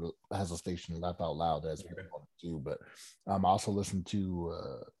 has a station Laugh Out Loud as people on it too. But I also listen to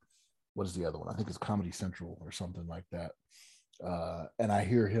what is the other one? I think it's Comedy Central or something like that. And I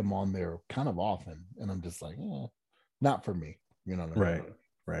hear him on there kind of often, and I'm just like, not for me. You know what I mean?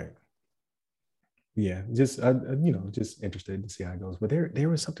 Right. Yeah, just just interested to see how it goes. But there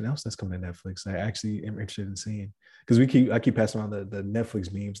was something else that's coming to Netflix. I actually am interested in seeing because I keep passing around the Netflix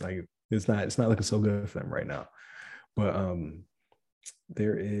memes. Like it's not looking so good for them right now. But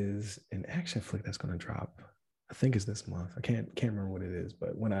there is an action flick that's going to drop. I think it's this month. I can't remember what it is.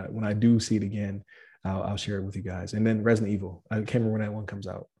 But when I do see it again, I'll share it with you guys. And then Resident Evil. I can't remember when that one comes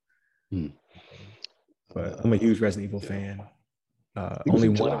out. But I'm a huge Resident Evil fan. Only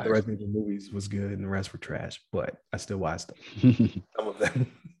one of the Resident Evil movies was good and the rest were trash, but I still watched them. Some of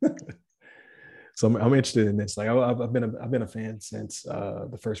them. So I'm interested in this. Like I've been a fan since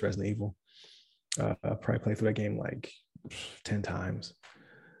the first Resident Evil. I probably played through that game like 10 times.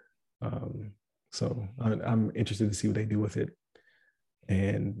 So I'm interested to see what they do with it.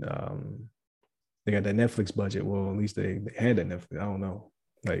 And they got that Netflix budget. Well, at least they had that Netflix. I don't know.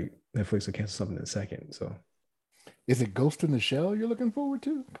 Like Netflix will cancel something in a second. So is it Ghost in the Shell you're looking forward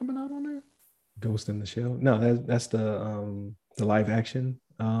to coming out on there? Ghost in the Shell. No, that's the live action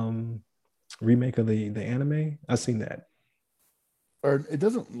remake of the anime. I've seen that. Or it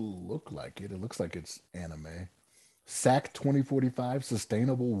doesn't look like it. It looks like it's anime. SAC 2045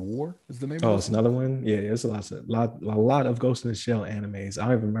 Sustainable War is the name. Oh, it's another one. Yeah, it's a lot of Ghost in the Shell animes. I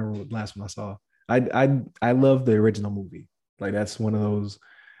don't even remember what last one I saw. I love the original movie. Like that's one of those.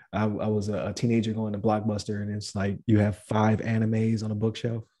 I was a teenager going to Blockbuster, and it's like you have 5 animes on a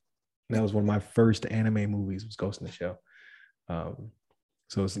bookshelf. And that was one of my first anime movies. Was Ghost in the Shell.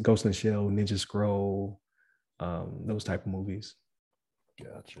 So it's Ghost in the Shell, Ninja Scroll, those type of movies.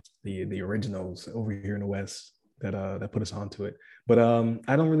 Gotcha. The originals over here in the West that put us onto it. But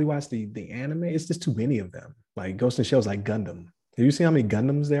I don't really watch the anime. It's just too many of them. Like Ghost in the Shell is like Gundam. Have you seen how many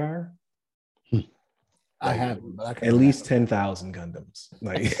Gundams there are? I haven't, but I can at least 10,000 Gundams.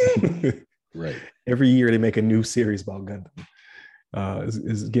 Like right. Every year they make a new series about Gundam.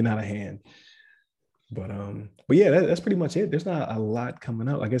 It's getting out of hand. But yeah, that's pretty much it. There's not a lot coming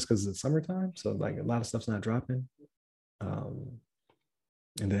up, I guess, because it's summertime. So like a lot of stuff's not dropping. And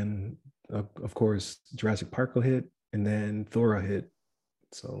then of course Jurassic Park will hit, and then Thor will hit.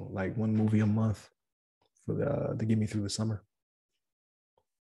 So like one movie a month for to get me through the summer.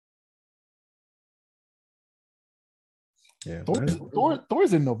 Yeah.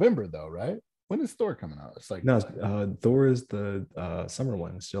 Thor's in November though, right? When is Thor coming out? It's like no, Thor is the summer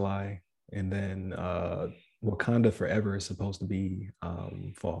one. It's July, and then Wakanda Forever is supposed to be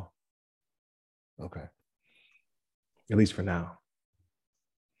fall. Okay. At least for now.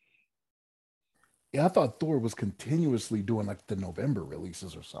 Yeah, I thought Thor was continuously doing like the November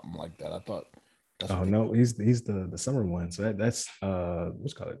releases or something like that. I thought. Oh no, he's the summer one. So that's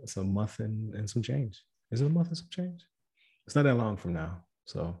what's called it. It's a month and some change. Is it a month and some change? It's not that long from now.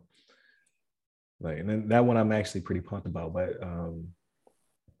 So like, and then that one I'm actually pretty pumped about. But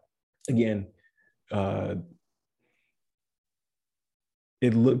again,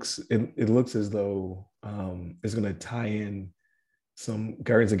 it looks as though it's gonna tie in some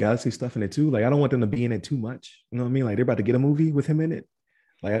Guardians of the Galaxy stuff in it too. Like I don't want them to be in it too much. You know what I mean? Like they're about to get a movie with him in it.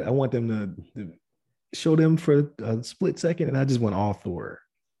 Like I want them to show them for a split second, and I just want all Thor.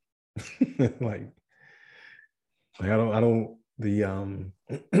 like I don't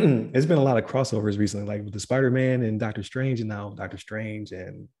there's been a lot of crossovers recently, like with the Spider-Man and Doctor Strange, and now Doctor Strange,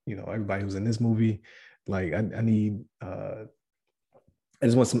 and everybody who's in this movie. Like I need I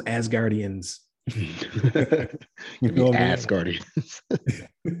just want some Asgardians. Asgardians.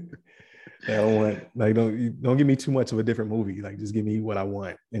 I don't want don't give me too much of a different movie. Like just give me what I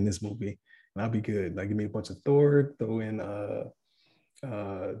want in this movie, and I'll be good. Like give me a bunch of Thor, throw in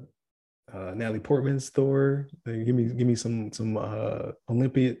Natalie Portman's Thor. Like, give me some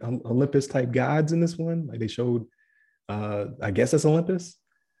Olympus type gods in this one. Like they showed, I guess that's Olympus.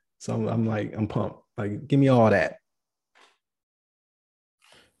 So I'm pumped. Like give me all that.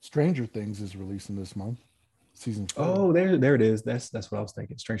 Stranger Things is releasing this month. Season 4. Oh, there it is. That's what I was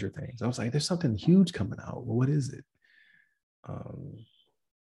thinking. Stranger Things. I was like, there's something huge coming out. Well, what is it?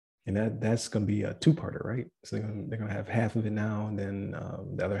 And that's gonna be a 2-parter, right? So they're gonna have half of it now, and then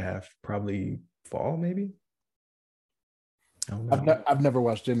the other half probably fall, maybe. I don't know. I've never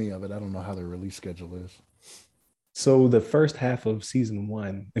watched any of it. I don't know how their release schedule is. So the first half of season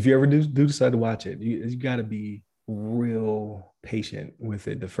 1, if you ever do decide to watch it, you got to be real patient with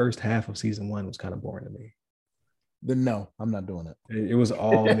it. The first half of season 1 was kind of boring to me. Then no, I'm not doing it. It was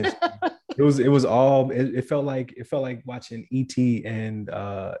all it was all it felt like watching E.T. and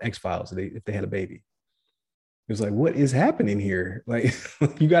X-Files if they had a baby. It was like, what is happening here? Like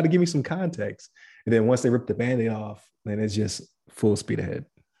you got to give me some context. And then once they rip the Band-Aid off, then it's just full speed ahead.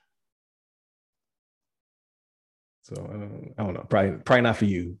 So I don't know, probably not for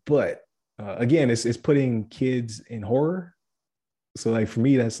you, but again, it's putting kids in horror. So like for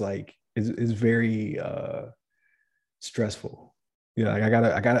me, that's like it's very stressful. You know, like I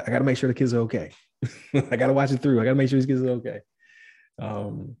gotta make sure the kids are okay. I gotta watch it through. I gotta make sure these kids are okay.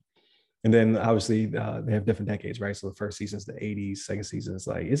 And then obviously they have different decades, right? So the first season's the 80s, second season is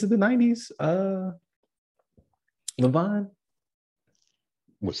like, is it the 90s? Levon?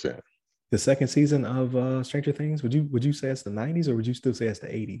 What's that? The second season of Stranger Things. Would you say it's the 90s, or would you still say it's the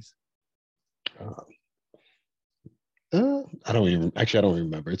 80s? I don't even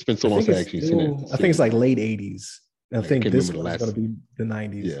remember. It's been so long since I actually seen it. I think it's like late 80s. I think this one's going to be the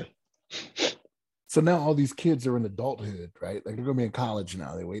 90s. Yeah. So now all these kids are in adulthood, right? Like they're gonna be in college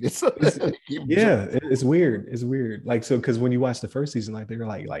now. They waited. So Yeah, it's weird. It's weird. Like so, because when you watch the first season, like they're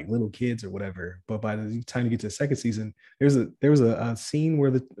like little kids or whatever. But by the time you get to the second season, there was a scene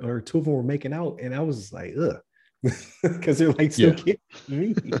where the or two of them were making out, and I was just like, ugh, because they're like still kids. To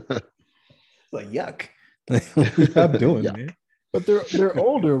me. It's like yuck. Stop doing, Yeah. man. But they're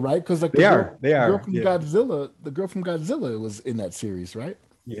older, right? Because like They are. the girl from Godzilla, the girl from Godzilla was in that series, right?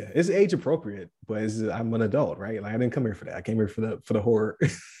 Yeah, it's age appropriate, but I'm an adult, right? Like I didn't come here for that. I came here for the horror.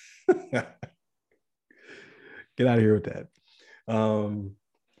 Get out of here with that.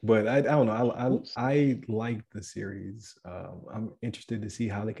 But I don't know. I like the series. I'm interested to see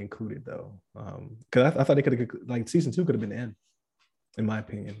how they conclude it though. Because I thought they could have like season 2 could have been the end, in my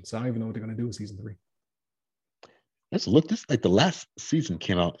opinion. So I don't even know what they're gonna do with season 3. Let's look. This like the last season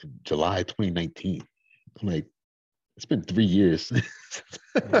came out in July 2019. I'm like, it's been 3 years.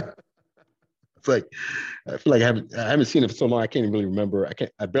 It's like I feel like I haven't seen it for so long. I can't even really remember.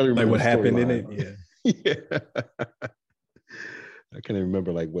 I barely remember like what happened in it. Yeah. Yeah. I can't even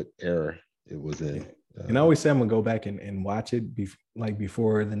remember like what era it was in. And I always say I'm gonna go back and watch it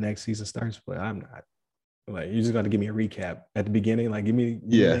before the next season starts, but I'm not. Like you're just gonna give me a recap at the beginning. Like give me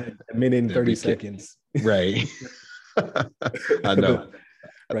a minute and 30 seconds. Right. I know.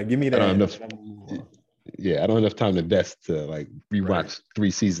 Right. Give me that. I don't have enough, I don't have enough time to invest to like rewatch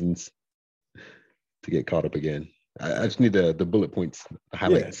 3 seasons to get caught up again. I just need the bullet points, the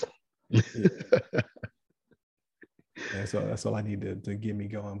highlights. Yeah. That's all I need to get me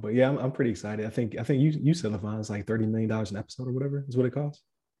going. But yeah, I'm pretty excited. I think you said LaVon, it's like $30 million an episode or whatever is what it costs.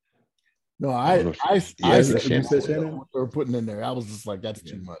 No, I said what they were putting in there. I was just like, that's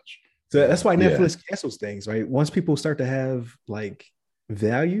too much. So that's why Netflix cancels things, right? Once people start to have like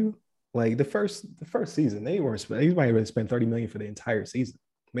value, like the first season, they might have spent $30 million for the entire season,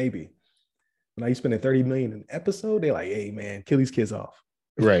 maybe. But now you spending $30 million an episode, they're like, hey man, kill these kids off.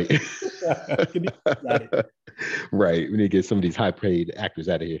 Right. Right. We need to get some of these high paid actors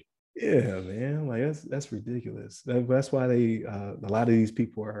out of here. Yeah, man. Like that's ridiculous. That's why they a lot of these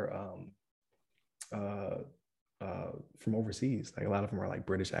people are from overseas. Like a lot of them are like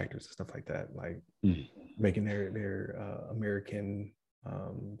British actors and stuff like that, like making their American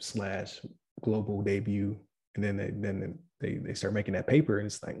 / global debut, and then they start making that paper, and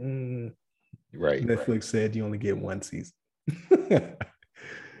it's like right. Netflix said you only get 1 season.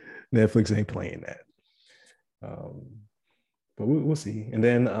 Netflix ain't playing that. But we'll see. And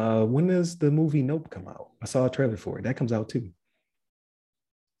then when does the movie Nope come out? I saw a trailer for it. That comes out too.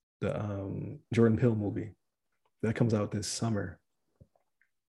 The Jordan Peele movie. That comes out this summer.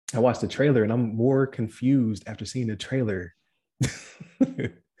 I watched the trailer and I'm more confused after seeing the trailer.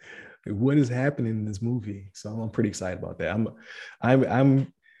 What is happening in this movie? So I'm pretty excited about that.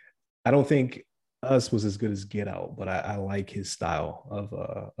 I don't think Us was as good as Get Out, but I like his style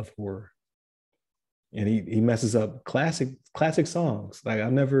of horror. And he messes up classic songs. Like I'll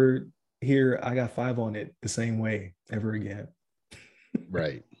never hear I Got 5 on It the same way ever again.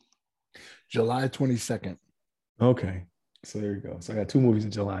 Right. July 22nd. Okay. So there you go. So I got 2 movies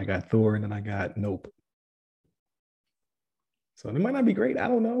in July. I got Thor and then I got Nope. So it might not be great. I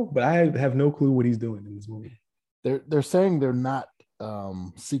don't know, but I have no clue what he's doing in this movie. They're saying they're not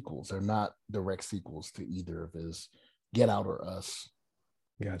sequels. They're not direct sequels to either of his Get Out or Us.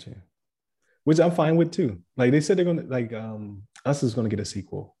 Gotcha. Which I'm fine with too. Like they said they're gonna like Us is gonna get a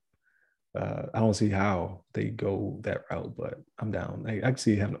sequel. I don't see how they go that route, but I'm down. I can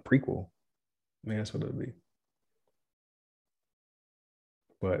see having a prequel. I mean, that's what it'll be.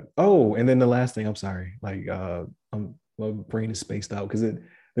 But and then the last thing, I'm sorry. Like my brain is spaced out because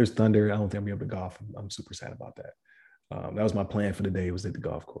there's thunder. I don't think I'll be able to golf. I'm super sad about that. That was my plan for the day, was at the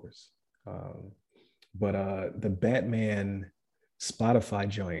golf course. But the Batman Spotify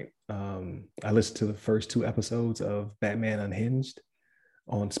joint, I listened to the first 2 episodes of Batman Unhinged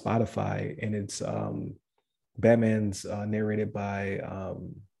on Spotify, and it's Batman's narrated by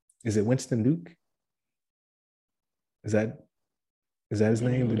is it Winston Duke? Is that his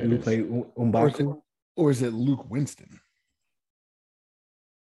name? The dude who played M'Baku? Or is it Luke Winston?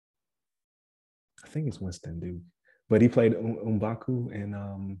 I think it's Winston Duke, but he played M'Baku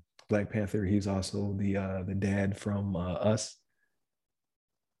in Black Panther. He's also the dad from Us.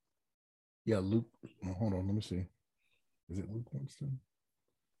 Yeah, Luke. Oh, hold on, let me see. Is it Luke Winston?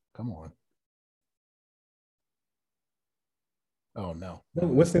 Come on. Oh no,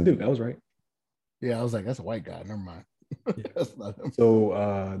 Winston Duke. I was right. Yeah, I was like, that's a white guy. Never mind. Yeah. That's not him.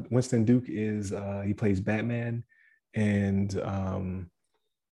 So Winston Duke is he plays Batman, and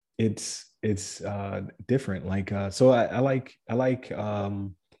it's different. Like so I like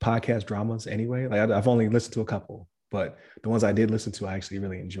podcast dramas anyway. Like I've only listened to a couple, but the ones I did listen to, I actually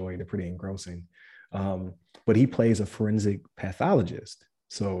really enjoyed. They're pretty engrossing. But he plays a forensic pathologist,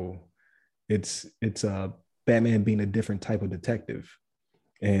 so it's Batman being a different type of detective,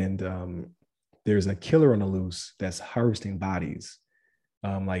 and there's a killer on the loose that's harvesting bodies.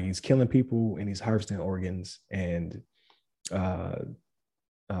 Like he's killing people and he's harvesting organs, and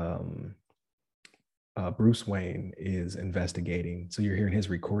Bruce Wayne is investigating. So you're hearing his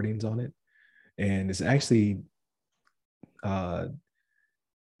recordings on it, and it's actually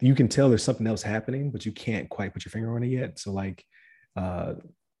you can tell there's something else happening, but you can't quite put your finger on it yet. So like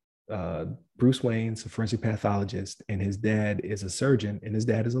Bruce Wayne's a forensic pathologist, and his dad is a surgeon, and his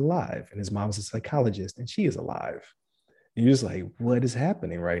dad is alive, and his mom's a psychologist, and she is alive. And you're just like, what is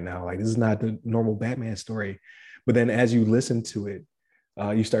happening right now? Like, this is not the normal Batman story. But then as you listen to it,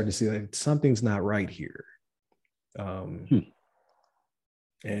 you start to see that something's not right here. And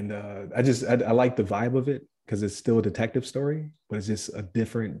I like the vibe of it because it's still a detective story, but it's just the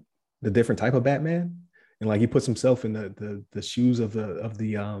different type of Batman. And like he puts himself in the shoes of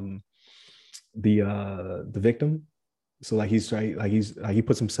the victim. So like he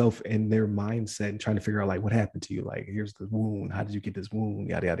puts himself in their mindset and trying to figure out like what happened to you. Like, here's the wound. How did you get this wound?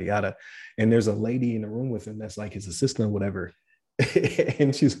 Yada yada yada. And there's a lady in the room with him that's like his assistant or whatever.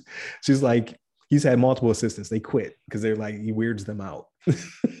 And she's like, he's had multiple assistants. They quit because they're like, he weirds them out.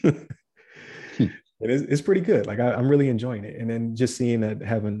 It's pretty good. Like I'm really enjoying it. And then just seeing that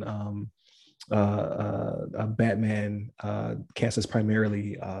having a Batman cast as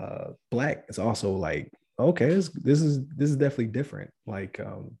primarily Black, it's also like, okay, this is definitely different. Like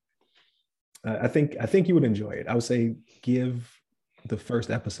I think you would enjoy it. I would say give the first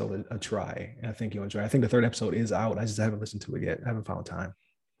episode a try, and I think you'll enjoy it. I think the third episode is out. I just haven't listened to it yet. I haven't found time.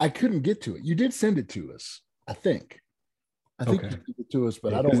 I couldn't get to it. You did send it to us, I think. Okay. You sent it to us,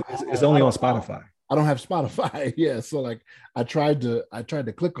 but I don't. It's only on Spotify. I don't have Spotify. Yeah, so like I tried to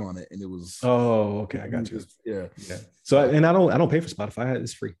click on it, and it was. Oh, okay, I got you. Yeah. So I don't pay for Spotify.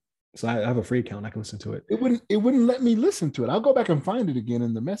 It's free. So I have a free account. I can listen to it. It wouldn't let me listen to it. I'll go back and find it again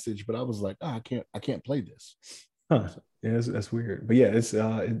in the message, but I was like, I can't play this. Huh. Yeah, that's weird. But yeah, it's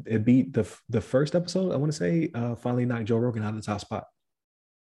it beat the first episode. I want to say finally knocked Joe Rogan out of the top spot.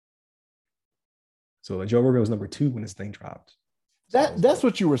 So Joe Rogan was number 2 when this thing dropped. That's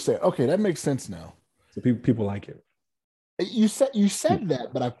what you were saying. Okay, that makes sense now. So people like it. You said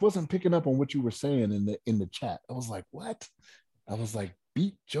that, but I wasn't picking up on what you were saying in the chat. I was like, what? I was like,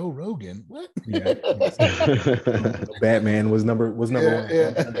 beat Joe Rogan. What? Yeah. Batman was number 1.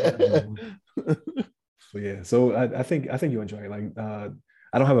 Yeah. So yeah. So I think you'll enjoy it. Like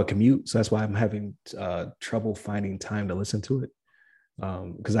I don't have a commute, so that's why I'm having trouble finding time to listen to it.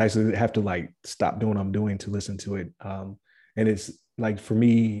 Because I actually have to like stop doing what I'm doing to listen to it. And it's like for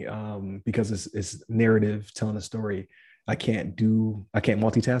me, because it's narrative telling a story, I can't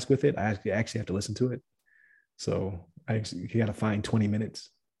multitask with it. I actually have to listen to it. So you got to find 20 minutes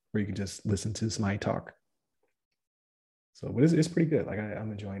where you can just listen to somebody talk. So, but it's pretty good. Like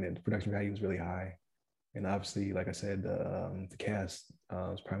I'm enjoying it. The production value is really high. And obviously, like I said, the cast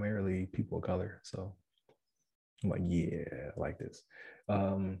is primarily people of color. So I'm like, yeah, I like this.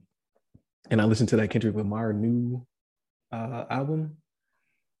 And I listened to that Kendrick Lamar new album,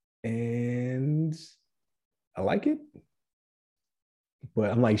 and I like it.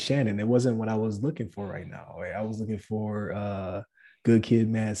 But I'm like Shannon, it wasn't what I was looking for right now. I was looking for Good Kid,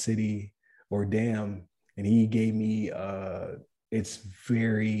 Mad City, or Damn, and he gave me it's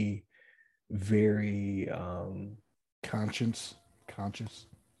very, very conscious,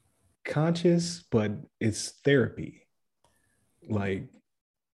 but it's therapy. Like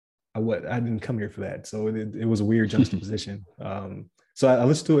I didn't come here for that, so it was a weird juxtaposition. So I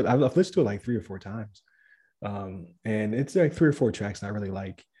listened to it. I've listened to it like 3 or 4 times. And it's like 3 or 4 tracks that I really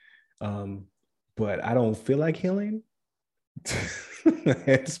like. But I don't feel like healing.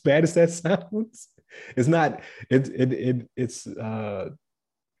 As bad as that sounds, it's not. It's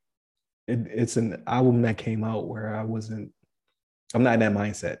an album that came out where I'm not in that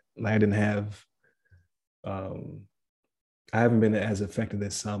mindset. Like I didn't have. I haven't been as affected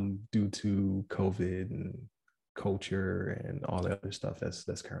as some due to COVID and culture and all the other stuff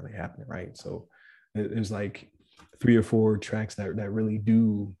that's currently happening, right? So there's like 3 or 4 tracks that really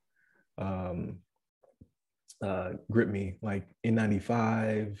do grip me, like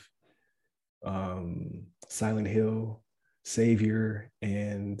N95, Silent Hill, Savior,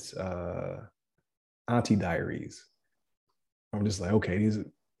 and Auntie Diaries. I'm just like, okay, these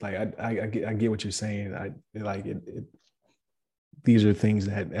like I get what you're saying. I like it. These are things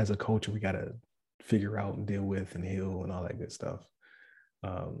that as a culture we gotta figure out and deal with and heal and all that good stuff.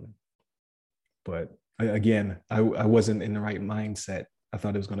 But again, I wasn't in the right mindset. I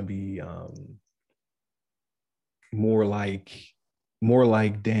thought it was going to be more like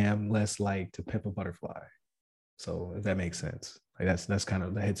Damn, less like To Pimp a Butterfly. So if that makes sense, like that's kind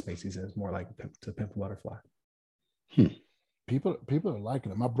of the headspace he's in. It's more like To Pimp a Butterfly. People are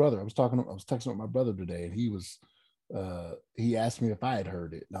liking it. My brother, I was texting with my brother today, and he asked me if I had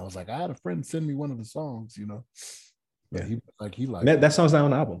heard it, and I was like, I had a friend send me one of the songs, But yeah, he liked that song's not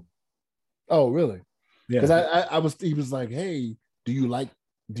on the album. Oh, really? Yeah, because he was like, hey, do you like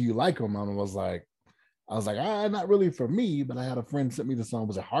him? And I was like, not really for me, but I had a friend sent me the song.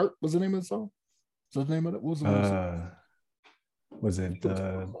 Was it Heart? Was the name of the song? So the name of it? What was the name? Was it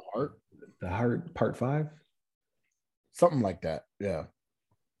Heart? The Heart Part 5? Something like that. Yeah.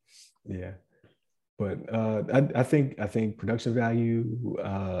 Yeah. But I think production value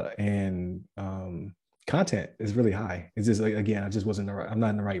and content is really high. It's just like, again, I'm not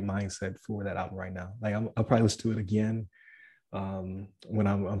in the right mindset for that album right now. Like I'll probably listen to it again when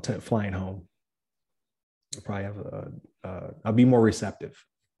I'm flying home. I'll probably have I'll be more receptive.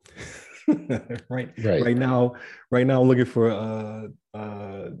 right now I'm looking for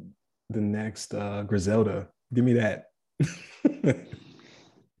the next Griselda. Give me that.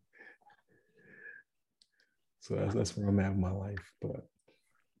 So that's where I'm at in my life. But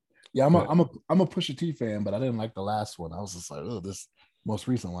yeah, I'm a Pusha T fan, but I didn't like the last one. I was just like, oh, this most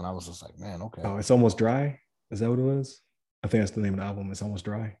recent one, I was just like, man, okay. Oh, It's Almost Dry. Is that what it was? I think that's the name of the album. It's Almost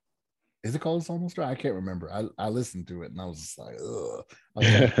Dry. Is it called It's Almost Dry? I can't remember. I listened to it and I was just like, ugh. I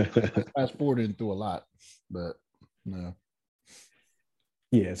was fast forwarding through a lot, but no.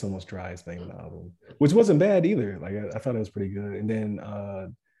 Yeah, It's Almost Dry is the name of the album, which wasn't bad either. Like I thought it was pretty good. And then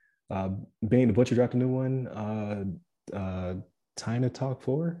Benny the Butcher dropped a new one. Time to Talk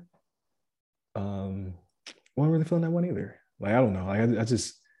 4. Wasn't really feeling that one either. Like I don't know. Like I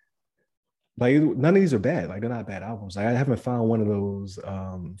just like none of these are bad. Like they're not bad albums. Like I haven't found one of those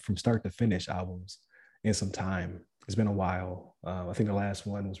from start to finish albums in some time. It's been a while. I think the last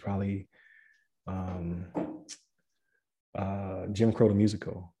one was probably Jim Crow the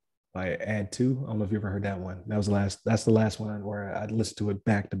Musical by Ad 2. I don't know if you ever heard that one. That's the last one where I listened to it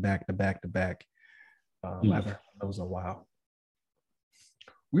back to back to back to back. I haven't heard those in a while.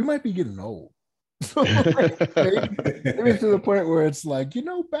 We might be getting old. So maybe to the point where it's like,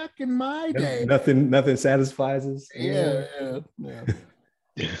 back in my day, nothing satisfies us. Yeah.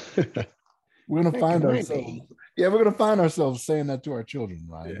 We're gonna find ourselves. Yeah, we're gonna find ourselves saying that to our children,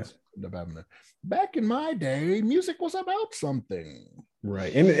 right? Yeah. Back in my day, music was about something,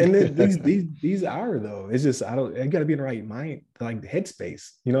 right? And these are though. It's just I got to be in the right mind, like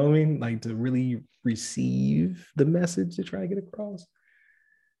headspace. You know what I mean? Like to really receive the message to try to get across.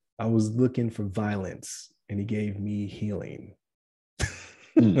 I was looking for violence, and he gave me healing.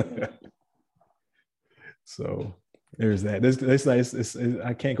 So there's that. This nice.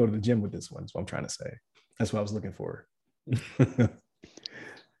 I can't go to the gym with this one. That's what I'm trying to say. That's what I was looking for.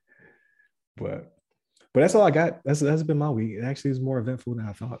 But that's all I got. That's been my week. It actually is more eventful than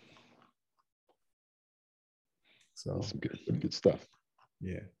I thought. So that's some good stuff.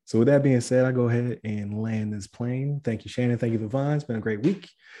 Yeah. So with that being said, I go ahead and land this plane. Thank you, Shannon. Thank you, Levon. It's been a great week.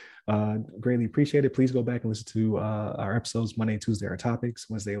 Greatly appreciate it. Please go back and listen to our episodes. Monday and Tuesday are topics.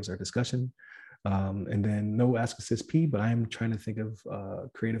 Wednesday was our discussion. And then no Ask a Sis P, but I'm trying to think of a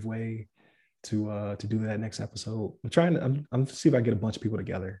creative way to do that next episode. I'm see if I get a bunch of people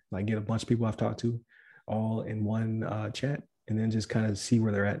together, like get a bunch of people I've talked to all in one chat, and then just kind of see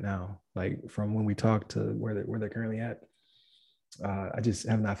where they're at now, like from when we talked to where they're currently at. I just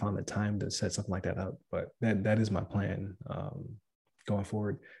have not found the time to set something like that up, but that is my plan going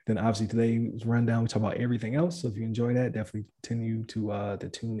forward. Then obviously today's rundown, we talk about everything else. So if you enjoy that, definitely continue to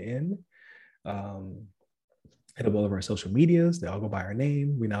tune in. Hit up all of our social medias. They all go by our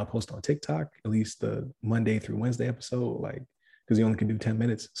name. We now post on TikTok, at least the Monday through Wednesday episode, like because you only can do 10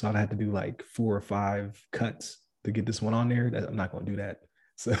 minutes. So I'd have to do like 4 or 5 cuts to get this one on there. I'm not going to do that.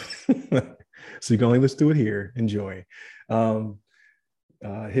 So, so you can only listen to it here. Enjoy.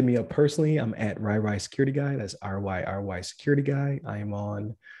 Hit me up personally. I'm at RyRy Security Guy. That's RYRY Security Guy. I am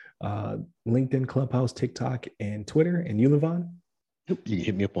on LinkedIn, Clubhouse, TikTok, and Twitter. And you, Levon? You can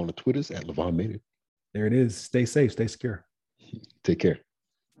hit me up on the Twitters at Levon Made It. There it is. Stay safe. Stay secure. Take care.